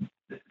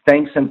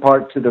 thanks in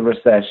part to the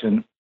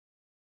recession,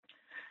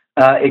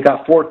 it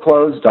got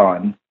foreclosed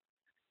on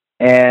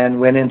and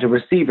went into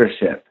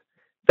receivership.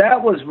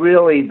 That was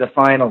really the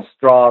final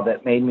straw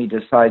that made me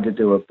decide to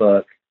do a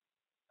book,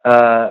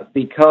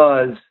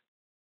 because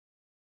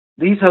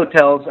these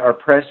hotels are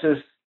precious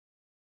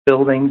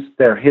buildings,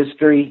 their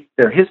history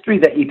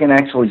that you can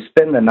actually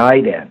spend the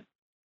night in.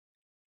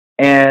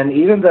 And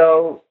even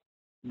though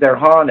they're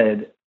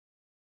haunted,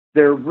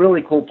 they're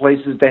really cool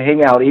places to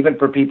hang out, even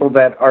for people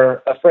that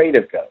are afraid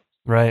of ghosts.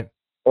 Right.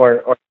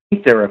 Or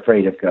think they're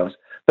afraid of ghosts.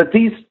 But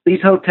these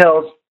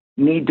hotels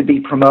need to be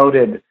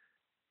promoted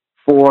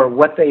for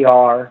what they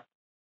are.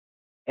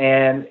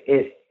 And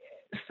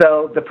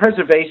so the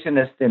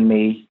preservationist in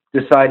me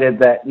decided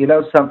that,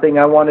 something,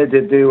 I wanted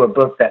to do a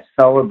book that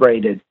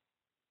celebrated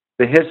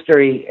the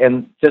history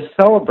and just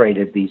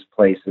celebrated these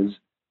places.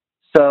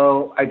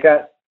 So I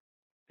got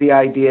the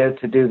idea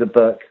to do the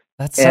book.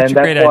 That's such a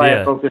great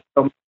idea.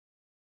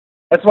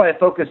 That's why I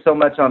focus so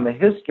much on the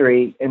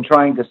history and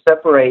trying to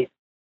separate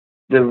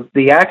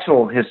the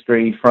actual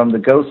history from the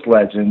ghost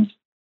legends,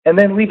 and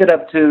then leave it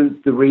up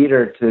to the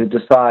reader to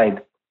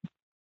decide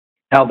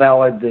how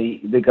valid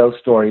the ghost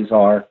stories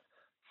are.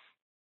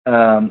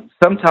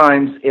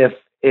 Sometimes if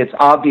it's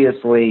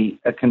obviously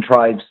a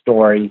contrived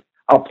story,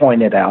 I'll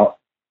point it out.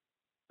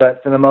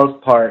 But for the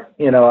most part,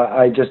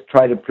 I just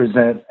try to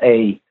present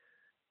a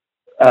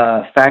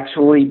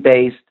factually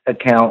based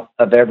account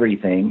of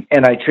everything.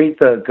 And I treat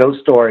the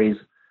ghost stories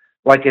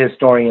like a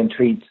historian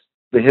treats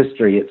the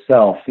history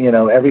itself.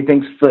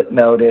 Everything's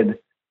footnoted.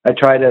 I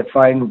try to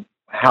find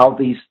how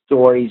these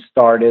stories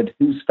started,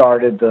 who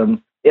started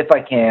them, if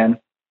I can,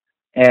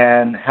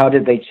 and how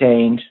did they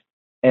change,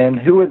 and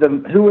who are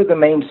the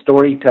main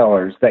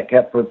storytellers that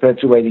kept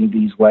perpetuating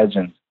these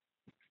legends.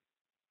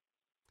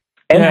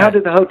 And how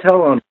did the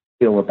hotel owner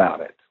feel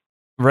about it?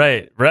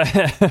 Right.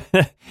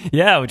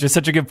 Yeah, which is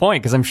such a good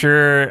point, because I'm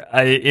sure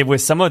it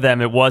was some of them,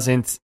 it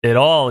wasn't at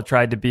all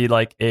tried to be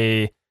like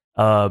a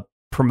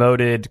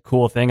promoted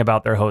cool thing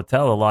about their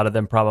hotel. A lot of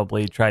them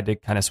probably tried to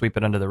kind of sweep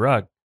it under the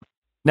rug.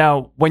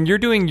 Now, when you're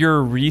doing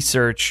your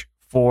research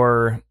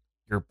for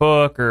your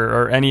book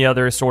or any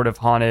other sort of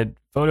haunted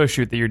photo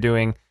shoot that you're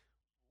doing,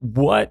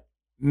 what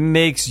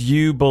makes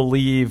you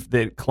believe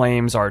that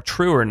claims are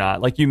true or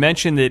not? Like you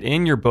mentioned that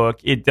in your book,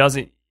 it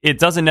doesn't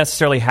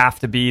necessarily have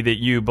to be that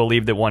you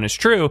believe that one is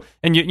true,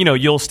 and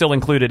you'll still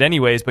include it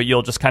anyways, but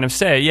you'll just kind of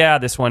say, yeah,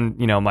 this one,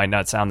 might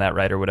not sound that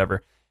right or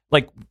whatever.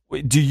 Like,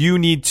 do you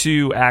need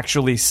to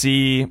actually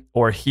see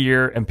or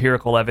hear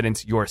empirical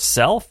evidence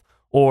yourself,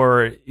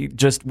 or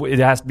just it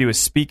has to do with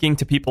speaking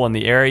to people in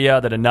the area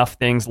that enough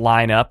things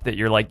line up that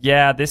you're like,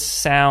 yeah, this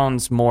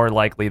sounds more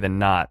likely than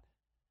not?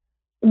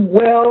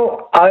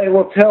 Well, I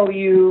will tell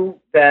you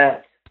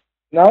that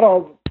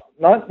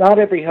not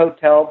every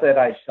hotel that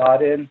I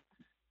shot in,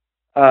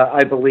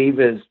 I believe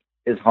is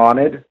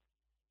haunted.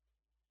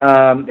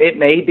 It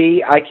may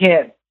be. I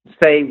can't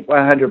say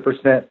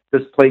 100%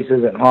 this place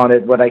isn't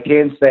haunted. What I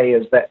can say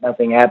is that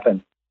nothing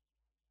happened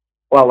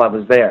while I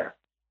was there.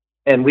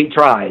 And we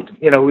tried.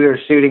 We were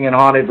shooting in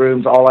haunted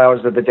rooms all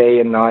hours of the day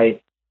and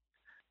night.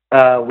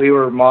 We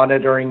were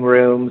monitoring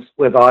rooms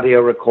with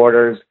audio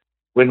recorders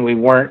when we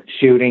weren't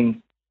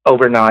shooting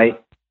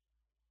overnight.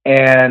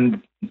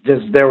 And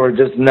there were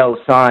just no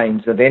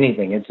signs of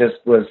anything. It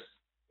just was,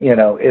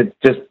 it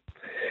just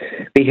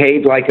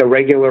behaved like a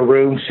regular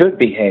room should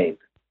behave.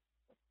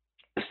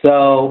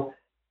 So,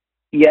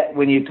 yet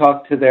when you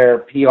talk to their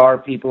PR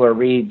people or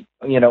read,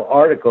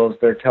 articles,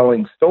 they're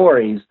telling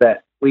stories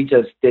that we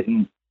just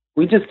didn't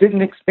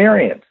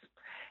experience.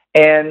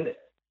 And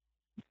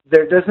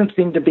there doesn't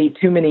seem to be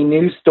too many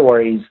news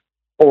stories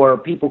or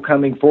people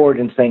coming forward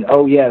and saying,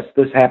 oh yes,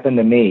 this happened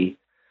to me.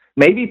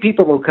 Maybe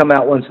people will come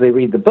out once they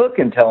read the book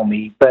and tell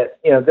me, but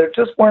there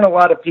just weren't a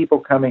lot of people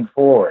coming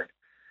forward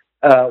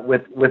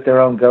with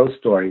their own ghost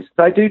stories.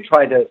 So I do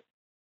try to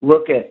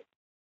look at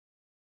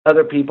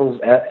other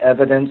people's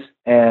evidence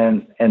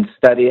and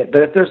study it.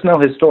 But if there's no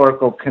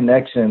historical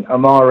connection,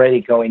 I'm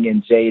already going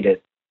in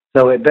jaded.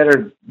 So it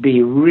better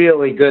be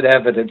really good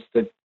evidence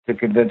to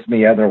convince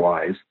me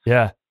otherwise.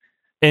 Yeah.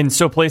 And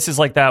so places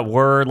like that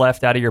were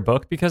left out of your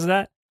book because of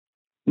that?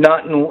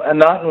 Not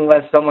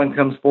unless someone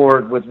comes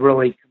forward with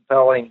really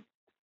compelling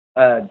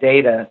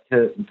data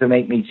to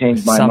make me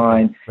change my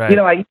mind. Right.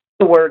 I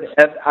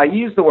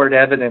use the word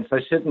evidence. I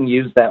shouldn't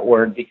use that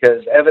word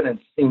because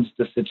evidence seems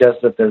to suggest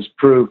that there's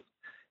proof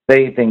that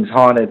anything's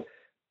haunted.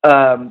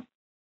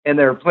 And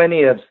there are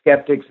plenty of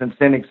skeptics and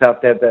cynics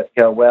out there that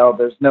go, well,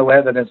 there's no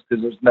evidence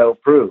because there's no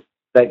proof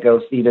that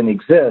ghosts even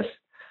exist.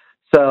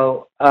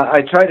 So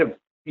I try to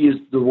use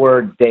the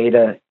word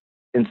data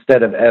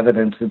instead of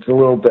evidence. It's a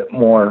little bit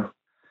more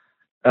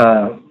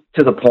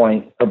to the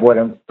point of what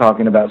I'm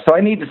talking about. So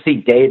I need to see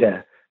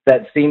data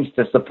that seems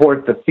to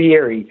support the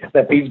theory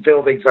that these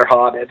buildings are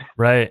haunted.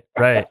 Right.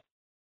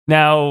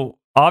 Now,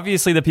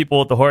 obviously the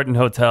people at the Horton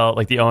Hotel,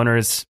 like the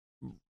owners,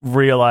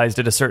 realized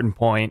at a certain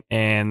point,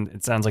 and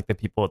it sounds like the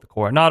people at the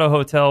Coronado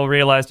Hotel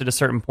realized at a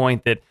certain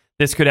point that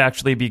this could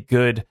actually be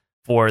good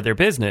for their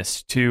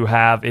business to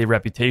have a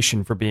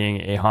reputation for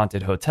being a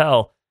haunted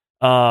hotel.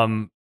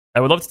 I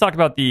would love to talk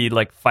about the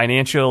like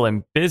financial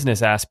and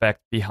business aspect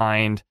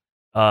behind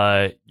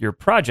your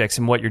projects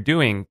and what you're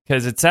doing,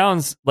 because it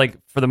sounds like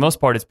for the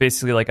most part it's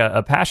basically like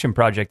a passion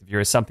project of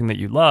yours, something that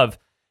you love.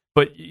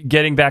 But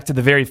getting back to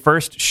the very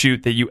first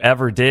shoot that you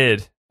ever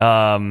did,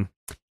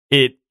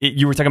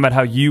 you were talking about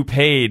how you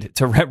paid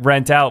to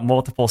rent out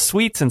multiple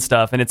suites and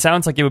stuff, and it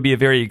sounds like it would be a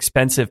very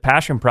expensive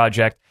passion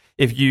project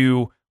if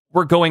you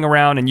were going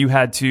around and you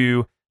had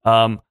to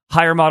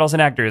hire models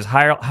and actors,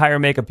 hire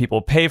makeup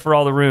people, pay for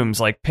all the rooms,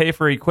 like pay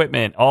for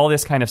equipment, all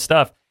this kind of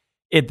stuff.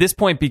 At this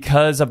point,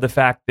 because of the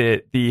fact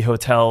that the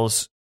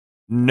hotels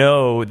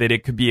know that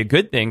it could be a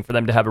good thing for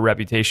them to have a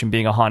reputation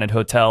being a haunted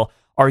hotel,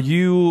 are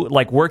you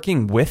like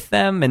working with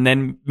them and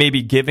then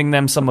maybe giving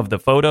them some of the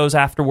photos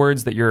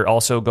afterwards that you're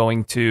also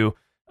going to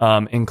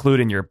include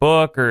in your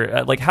book?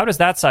 Or like, how does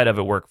that side of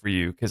it work for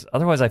you? Because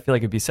otherwise I feel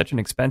like it'd be such an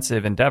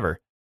expensive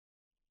endeavor.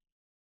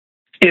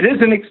 It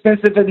is an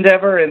expensive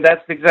endeavor, and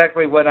that's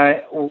exactly what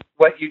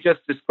you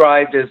just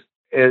described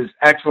is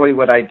actually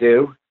what I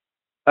do.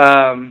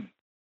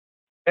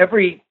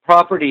 Every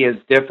property is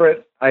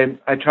different.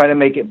 I try to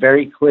make it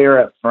very clear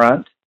up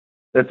front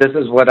that this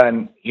is what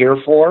I'm here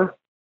for.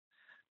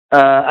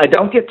 I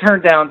don't get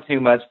turned down too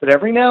much, but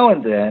every now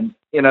and then,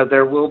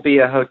 there will be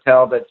a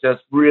hotel that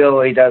just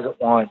really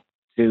doesn't want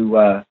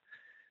to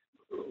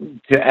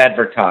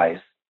advertise.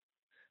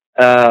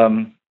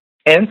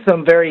 And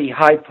some very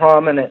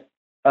high-profile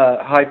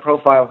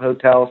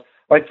hotels,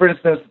 like, for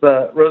instance,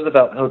 the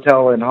Roosevelt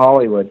Hotel in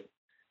Hollywood,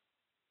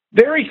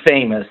 very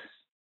famous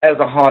as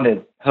a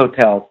haunted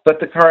hotel, but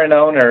the current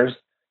owners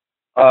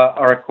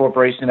are a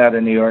corporation out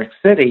of New York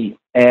City,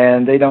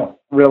 and they're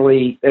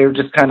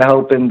just kind of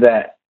hoping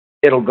that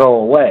it'll go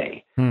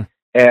away. So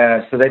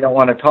they don't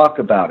want to talk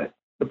about it.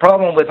 The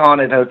problem with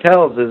haunted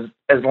hotels is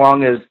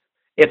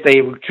if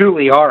they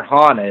truly are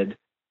haunted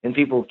and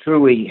people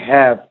truly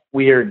have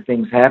weird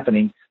things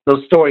happening,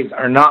 those stories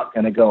are not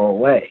going to go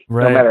away,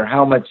 right, no matter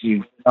how much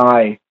you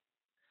deny.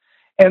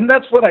 And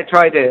that's what I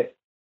try to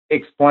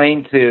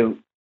explain to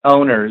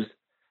owners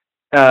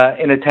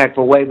in a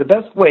tactful way. The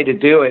best way to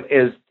do it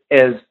is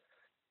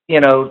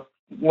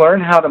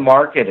learn how to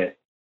market it,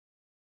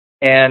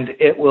 and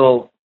it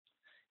will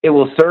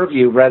serve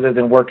you rather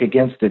than work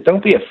against it.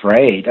 Don't be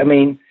afraid. I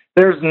mean,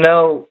 there's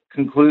no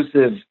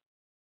conclusive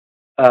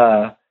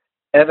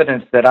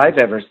evidence that I've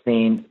ever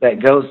seen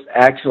that ghosts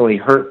actually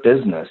hurt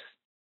business.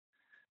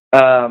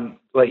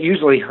 What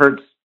usually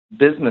hurts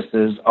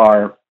businesses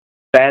are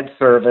bad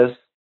service,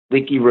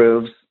 leaky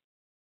roofs,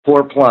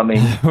 poor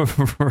plumbing,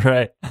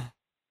 right,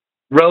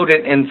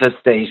 rodent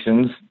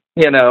infestations.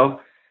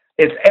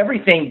 It's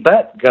everything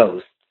but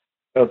ghosts.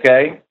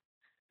 Okay,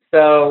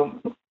 so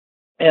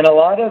and a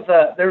lot of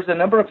there's a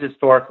number of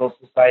historical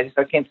societies.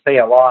 I can't say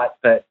a lot,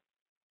 but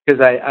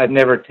because I've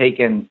never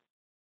taken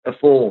a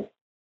full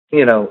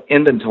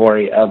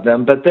inventory of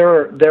them, but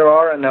there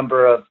are a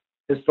number of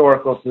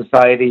historical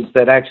societies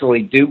that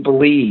actually do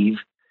believe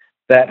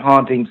that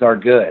hauntings are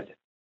good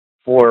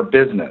for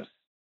business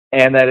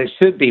and that it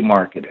should be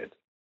marketed.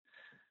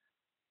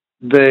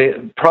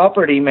 The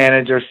property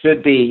manager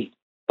should be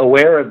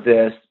aware of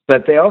this,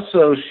 but they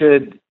also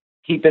should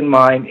keep in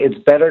mind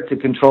it's better to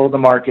control the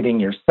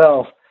marketing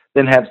yourself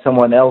than have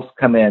someone else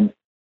come in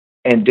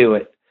and do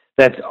it.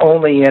 That's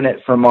only in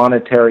it for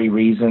monetary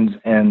reasons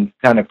and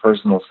kind of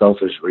personal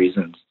selfish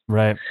reasons.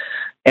 Right.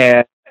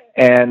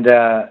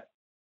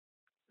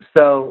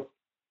 So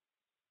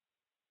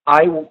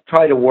I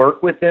try to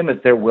work with them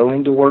if they're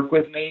willing to work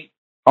with me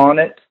on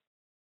it.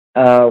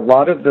 A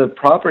lot of the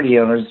property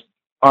owners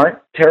aren't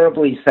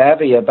terribly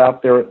savvy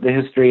about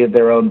the history of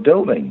their own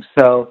buildings.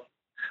 So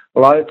a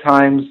lot of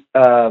times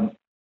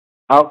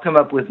I'll come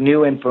up with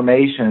new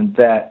information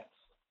that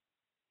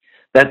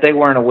they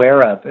weren't aware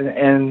of.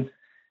 And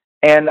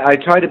I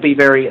try to be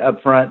very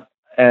upfront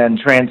and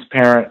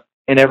transparent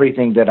in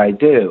everything that I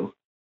do.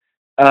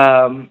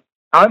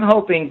 I'm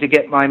hoping to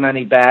get my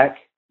money back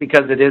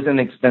because it is an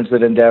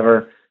expensive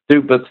endeavor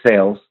through book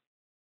sales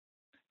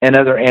and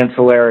other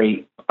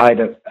ancillary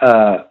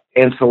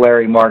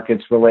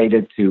markets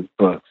related to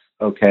books.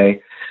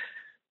 Okay,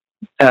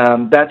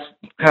 that's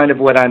kind of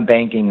what I'm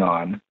banking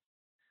on.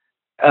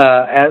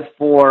 As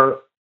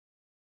for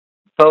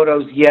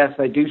photos, yes,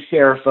 I do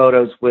share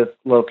photos with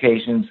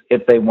locations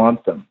if they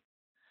want them.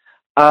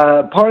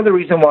 Part of the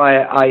reason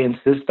why I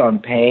insist on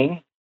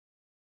paying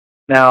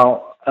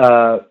now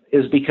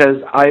is because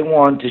I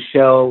want to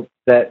show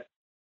that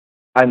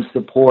I'm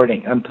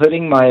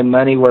putting my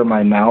money where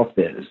my mouth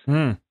is.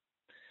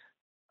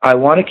 I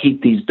want to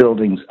keep these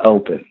buildings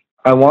open.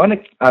 I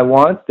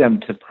want them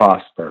to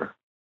prosper.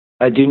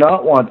 I do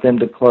not want them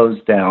to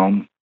close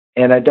down,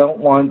 and I don't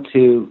want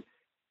to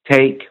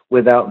take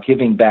without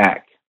giving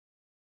back.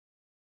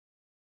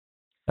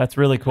 That's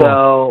really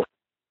cool.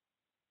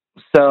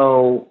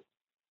 So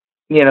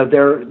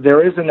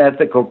there is an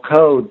ethical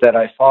code that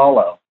I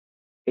follow.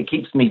 It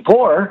keeps me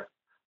poorer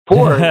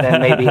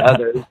than maybe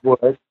others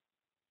would.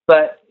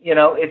 But,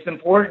 it's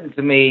important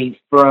to me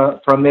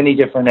from many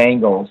different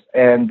angles.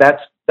 And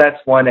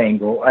that's one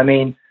angle. I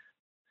mean,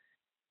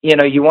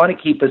 you want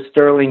to keep a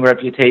sterling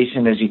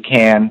reputation as you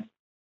can,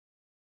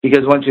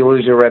 because once you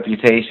lose your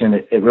reputation,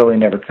 it really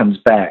never comes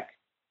back.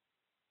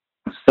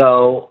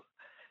 So,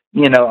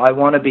 I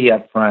want to be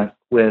upfront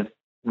with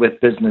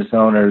business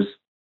owners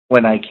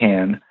when I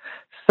can.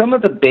 Some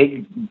of the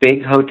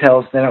big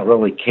hotels, they don't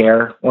really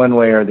care one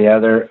way or the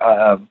other,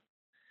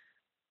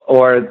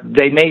 or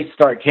they may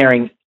start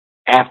caring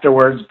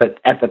afterwards, but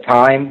at the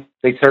time,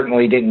 they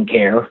certainly didn't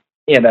care,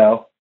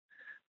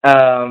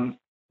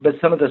 But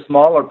some of the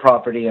smaller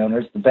property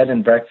owners, the bed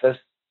and breakfast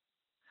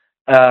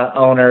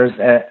owners,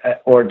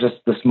 or just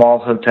the small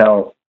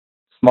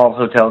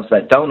hotels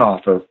that don't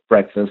offer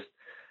breakfast,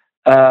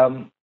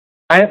 I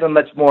have a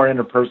much more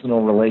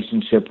interpersonal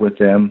relationship with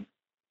them.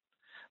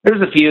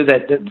 There's a few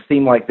that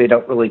seem like they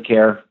don't really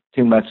care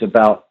too much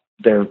about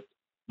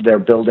their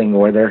building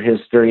or their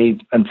history.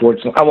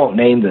 Unfortunately, I won't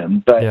name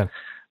them, but Yeah.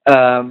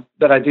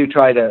 But I do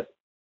try to.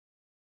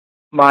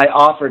 My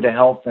offer to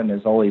help them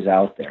is always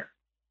out there.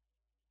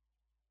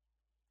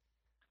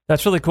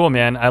 That's really cool,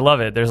 man. I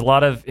love it. There's a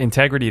lot of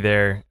integrity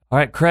there. All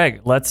right,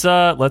 Craig, let's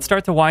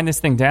start to wind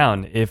this thing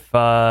down. If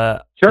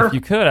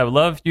you could, I would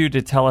love you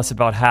to tell us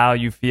about how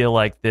you feel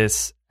like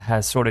this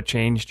has sort of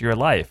changed your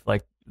life.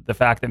 Like the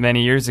fact that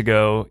many years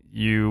ago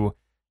you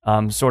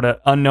sort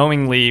of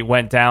unknowingly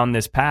went down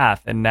this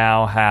path and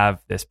now have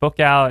this book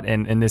out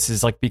and this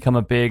has like become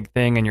a big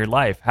thing in your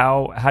life.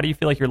 How do you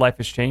feel like your life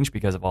has changed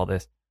because of all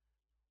this?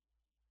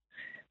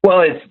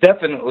 Well, it's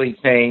definitely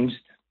changed.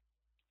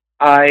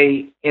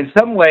 In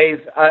some ways,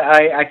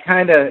 I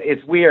kind of,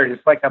 it's weird.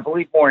 It's like I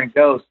believe more in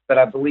ghosts, but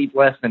I believe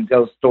less in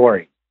ghost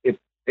stories,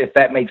 if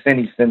that makes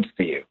any sense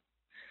to you.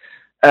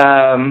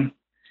 I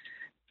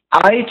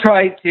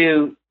try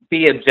to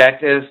be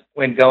objective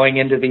when going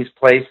into these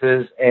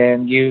places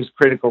and use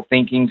critical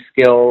thinking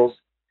skills.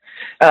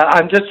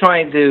 I'm just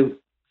trying to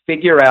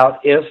figure out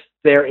if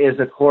there is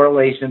a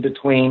correlation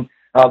between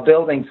a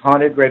building's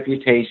haunted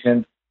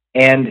reputation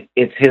and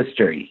its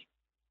history.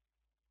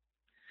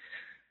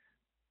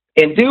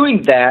 In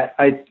doing that,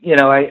 I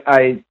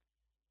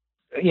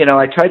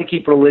try to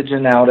keep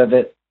religion out of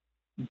it,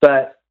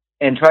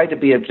 and try to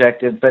be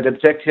objective. But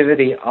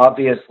objectivity,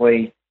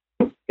 obviously,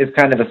 is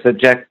kind of a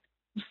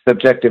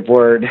subjective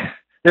word.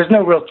 There's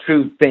no real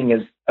true thing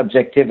as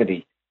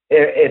objectivity.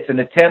 It's an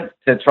attempt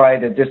to try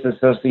to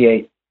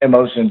disassociate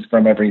emotions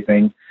from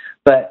everything.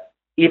 But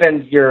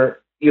even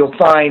you'll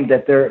find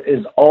that there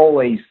is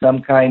always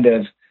some kind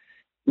of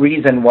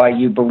reason why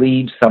you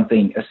believe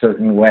something a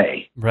certain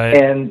way. Right.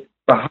 And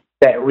behind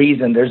that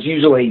reason, there's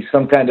usually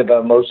some kind of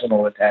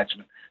emotional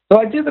attachment. So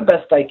I do the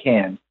best I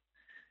can.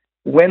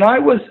 When I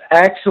was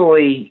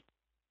actually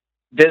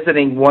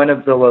visiting one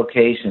of the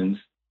locations,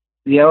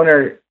 the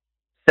owner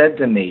said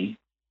to me,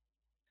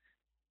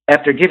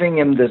 after giving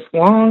him this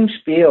long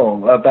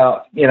spiel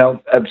about,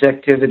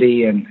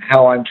 objectivity and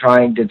how I'm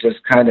trying to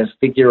just kind of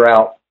figure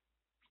out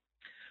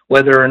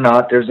whether or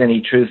not there's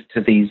any truth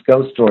to these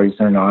ghost stories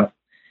or not,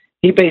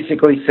 he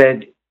basically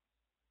said,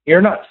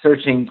 you're not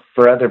searching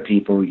for other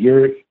people.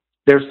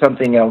 There's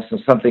something else,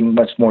 and something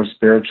much more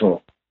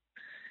spiritual.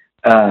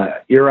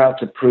 You're out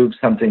to prove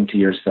something to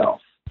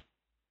yourself.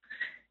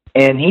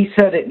 And he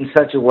said it in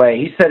such a way,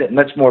 he said it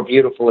much more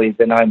beautifully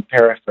than I'm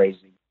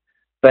paraphrasing.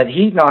 But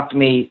he knocked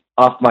me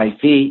off my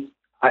feet.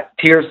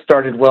 Tears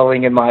started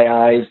welling in my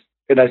eyes.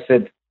 And I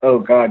said, oh,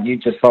 God, you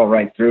just saw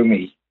right through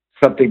me,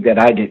 something that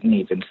I didn't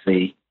even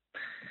see.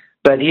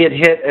 But he had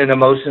hit an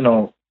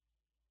emotional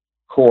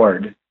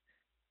chord.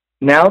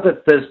 Now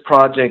that this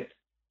project,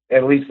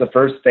 at least the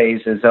first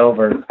phase, is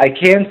over, I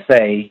can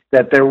say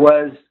that there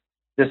was,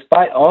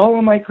 despite all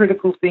of my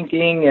critical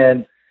thinking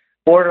and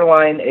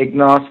borderline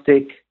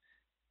agnostic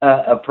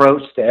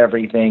approach to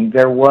everything,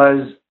 there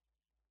was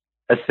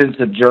a sense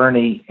of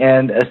journey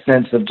and a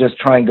sense of just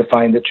trying to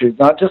find the truth,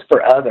 not just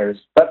for others,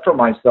 but for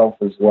myself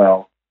as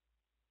well.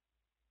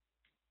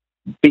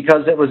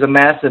 Because it was a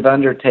massive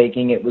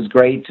undertaking, it was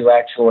great to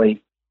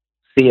actually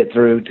see it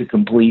through to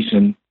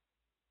completion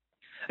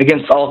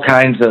against all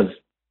kinds of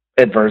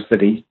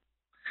adversity,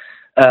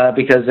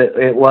 because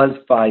it was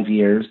 5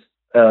 years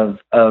of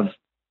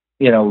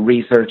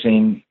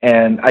researching.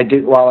 And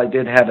while I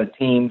did have a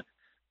team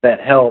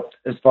that helped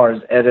as far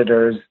as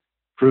editors,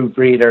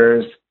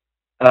 proofreaders,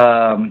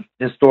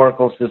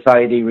 historical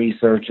society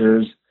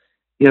researchers,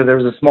 there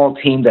was a small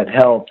team that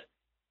helped.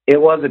 It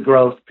was a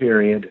growth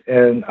period,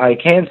 and I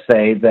can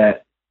say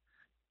that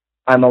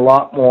I'm a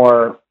lot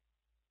more,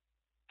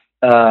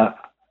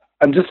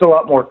 I'm just a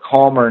lot more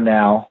calmer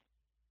now.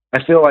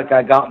 I feel like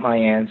I got my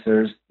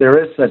answers.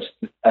 There is such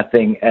a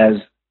thing as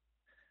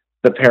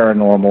the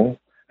paranormal.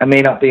 I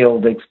may not be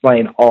able to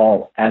explain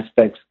all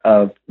aspects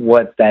of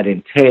what that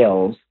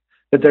entails,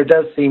 but there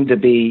does seem to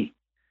be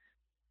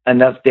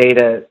enough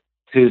data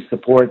to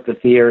support the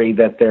theory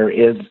that there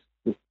is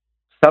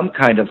some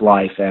kind of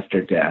life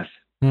after death.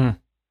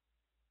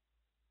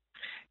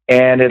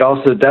 And it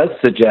also does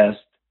suggest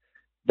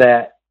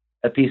that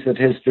a piece of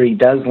history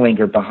does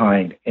linger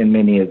behind in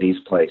many of these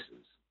places.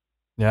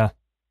 Yeah.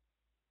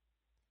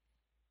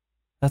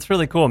 That's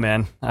really cool,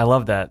 man. I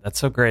love that. That's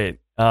so great.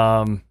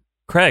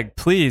 Craig,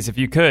 please, if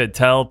you could,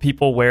 tell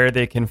people where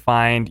they can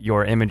find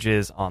your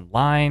images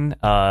online,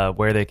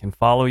 where they can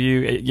follow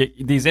you.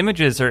 These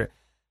images are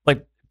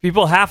like,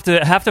 people have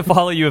to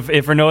follow you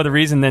if for no other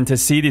reason than to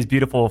see these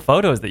beautiful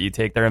photos that you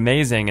take. They're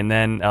amazing. And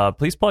then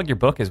please plug your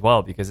book as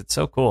well, because it's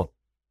so cool.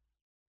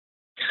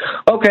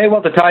 Okay,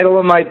 well, the title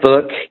of my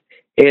book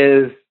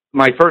is,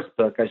 my first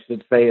book, I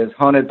should say, is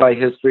Haunted by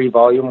History,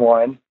 Volume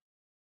 1.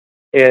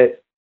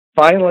 It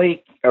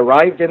finally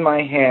arrived in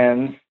my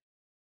hands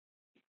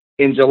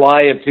in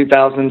July of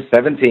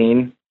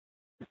 2017,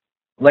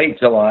 late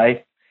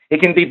July.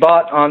 It can be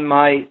bought on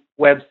my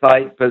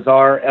website,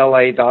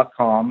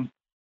 bazaarla.com.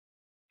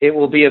 It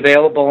will be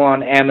available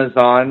on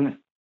Amazon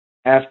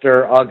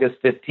after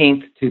August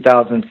 15th,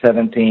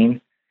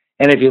 2017.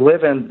 And if you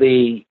live in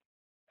the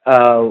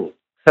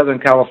Southern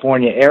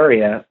California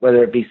area,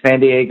 whether it be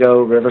San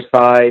Diego,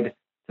 Riverside,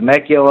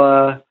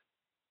 Temecula,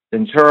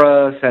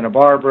 Ventura, Santa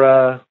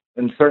Barbara,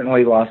 and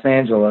certainly Los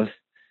Angeles,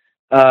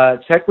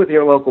 check with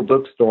your local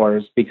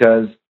bookstores,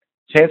 because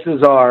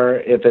chances are,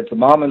 if it's a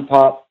mom and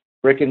pop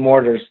brick and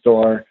mortar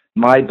store,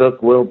 my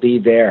book will be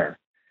there.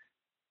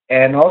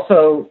 And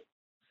also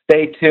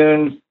stay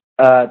tuned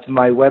to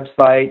my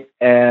website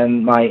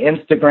and my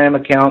Instagram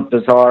account,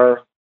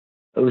 Bazaar.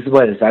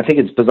 What is it? I think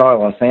it's Bazaar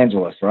Los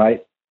Angeles,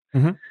 right?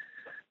 Mm-hmm.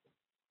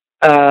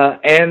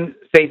 And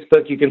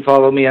Facebook, you can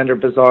follow me under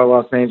Bazaar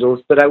Los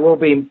Angeles, but I will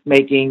be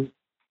making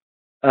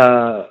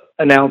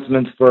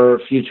announcements for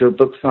future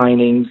book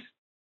signings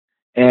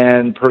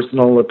and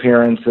personal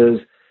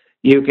appearances.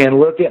 You can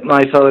look at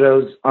my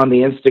photos on the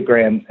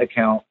Instagram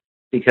account,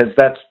 because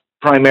that's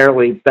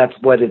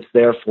what it's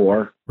there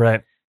for,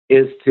 right?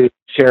 Is to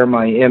share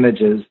my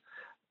images.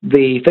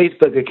 The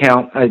Facebook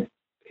account,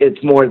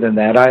 it's more than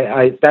that.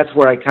 I that's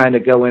where I kind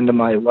of go into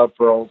my love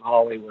for old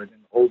Hollywood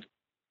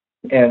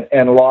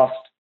and lost,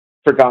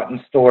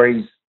 forgotten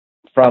stories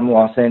from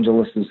Los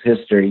Angeles's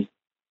history.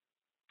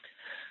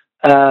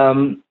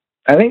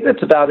 I think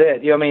that's about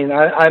it. I mean,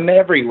 I'm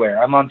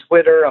everywhere. I'm on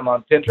Twitter. I'm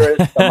on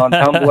Pinterest. I'm on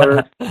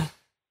Tumblr.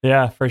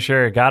 Yeah, for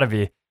sure. Gotta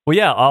be. Well,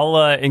 yeah, I'll,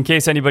 in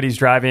case anybody's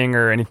driving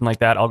or anything like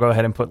that, I'll go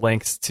ahead and put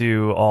links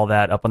to all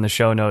that up on the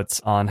show notes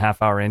on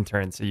Half Hour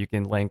Intern, so you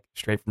can link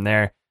straight from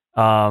there.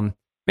 Man,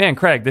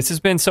 Craig, this has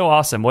been so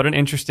awesome. What an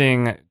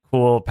interesting,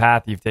 cool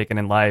path you've taken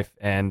in life,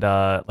 and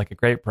like a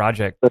great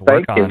project to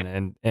work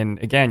on. And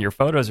again, your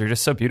photos are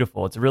just so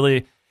beautiful. It's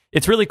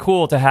really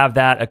cool to have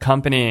that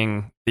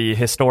accompanying the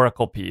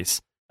historical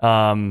piece.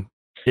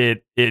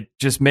 It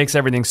just makes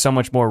everything so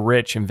much more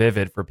rich and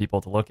vivid for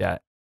people to look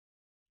at.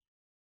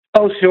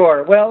 Oh,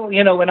 sure. Well,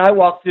 when I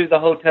walk through the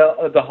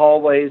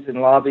hallways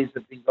and lobbies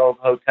of these old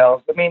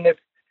hotels, I mean, it's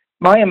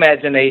my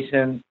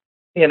imagination.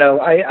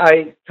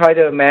 I try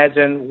to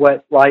imagine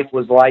what life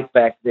was like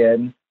back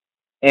then,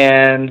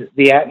 and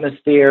the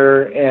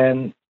atmosphere,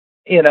 and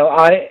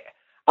I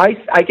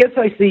guess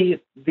I see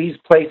these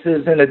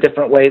places in a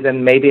different way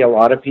than maybe a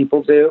lot of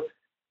people do.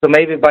 So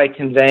maybe by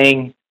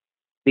conveying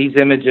these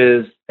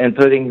images and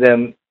putting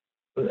them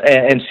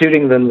and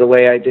shooting them the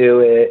way I do,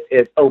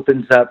 it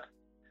opens up,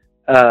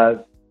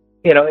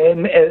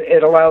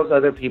 it allows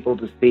other people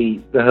to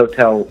see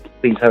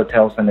these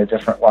hotels in a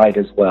different light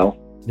as well.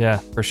 Yeah,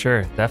 for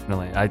sure.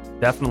 Definitely. I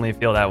definitely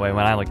feel that way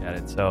when I look at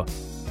it. So,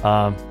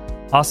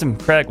 awesome,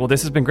 Craig. Well,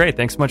 this has been great.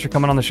 Thanks so much for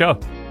coming on the show.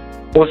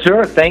 Well,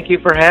 sure. Thank you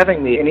for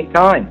having me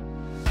anytime.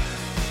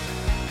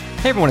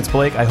 Hey everyone, it's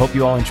Blake. I hope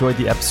you all enjoyed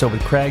the episode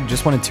with Craig.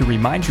 Just wanted to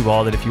remind you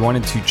all that if you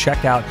wanted to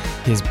check out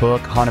his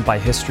book, Haunted by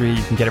History,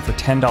 you can get it for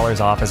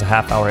 $10 off as a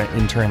half-hour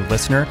intern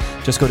listener.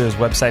 Just go to his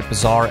website,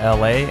 Bazaar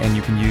LA, and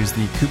you can use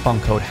the coupon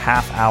code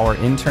half-hour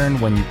intern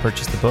when you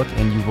purchase the book,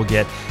 and you will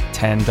get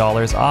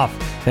 $10 off.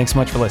 Thanks so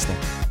much for listening.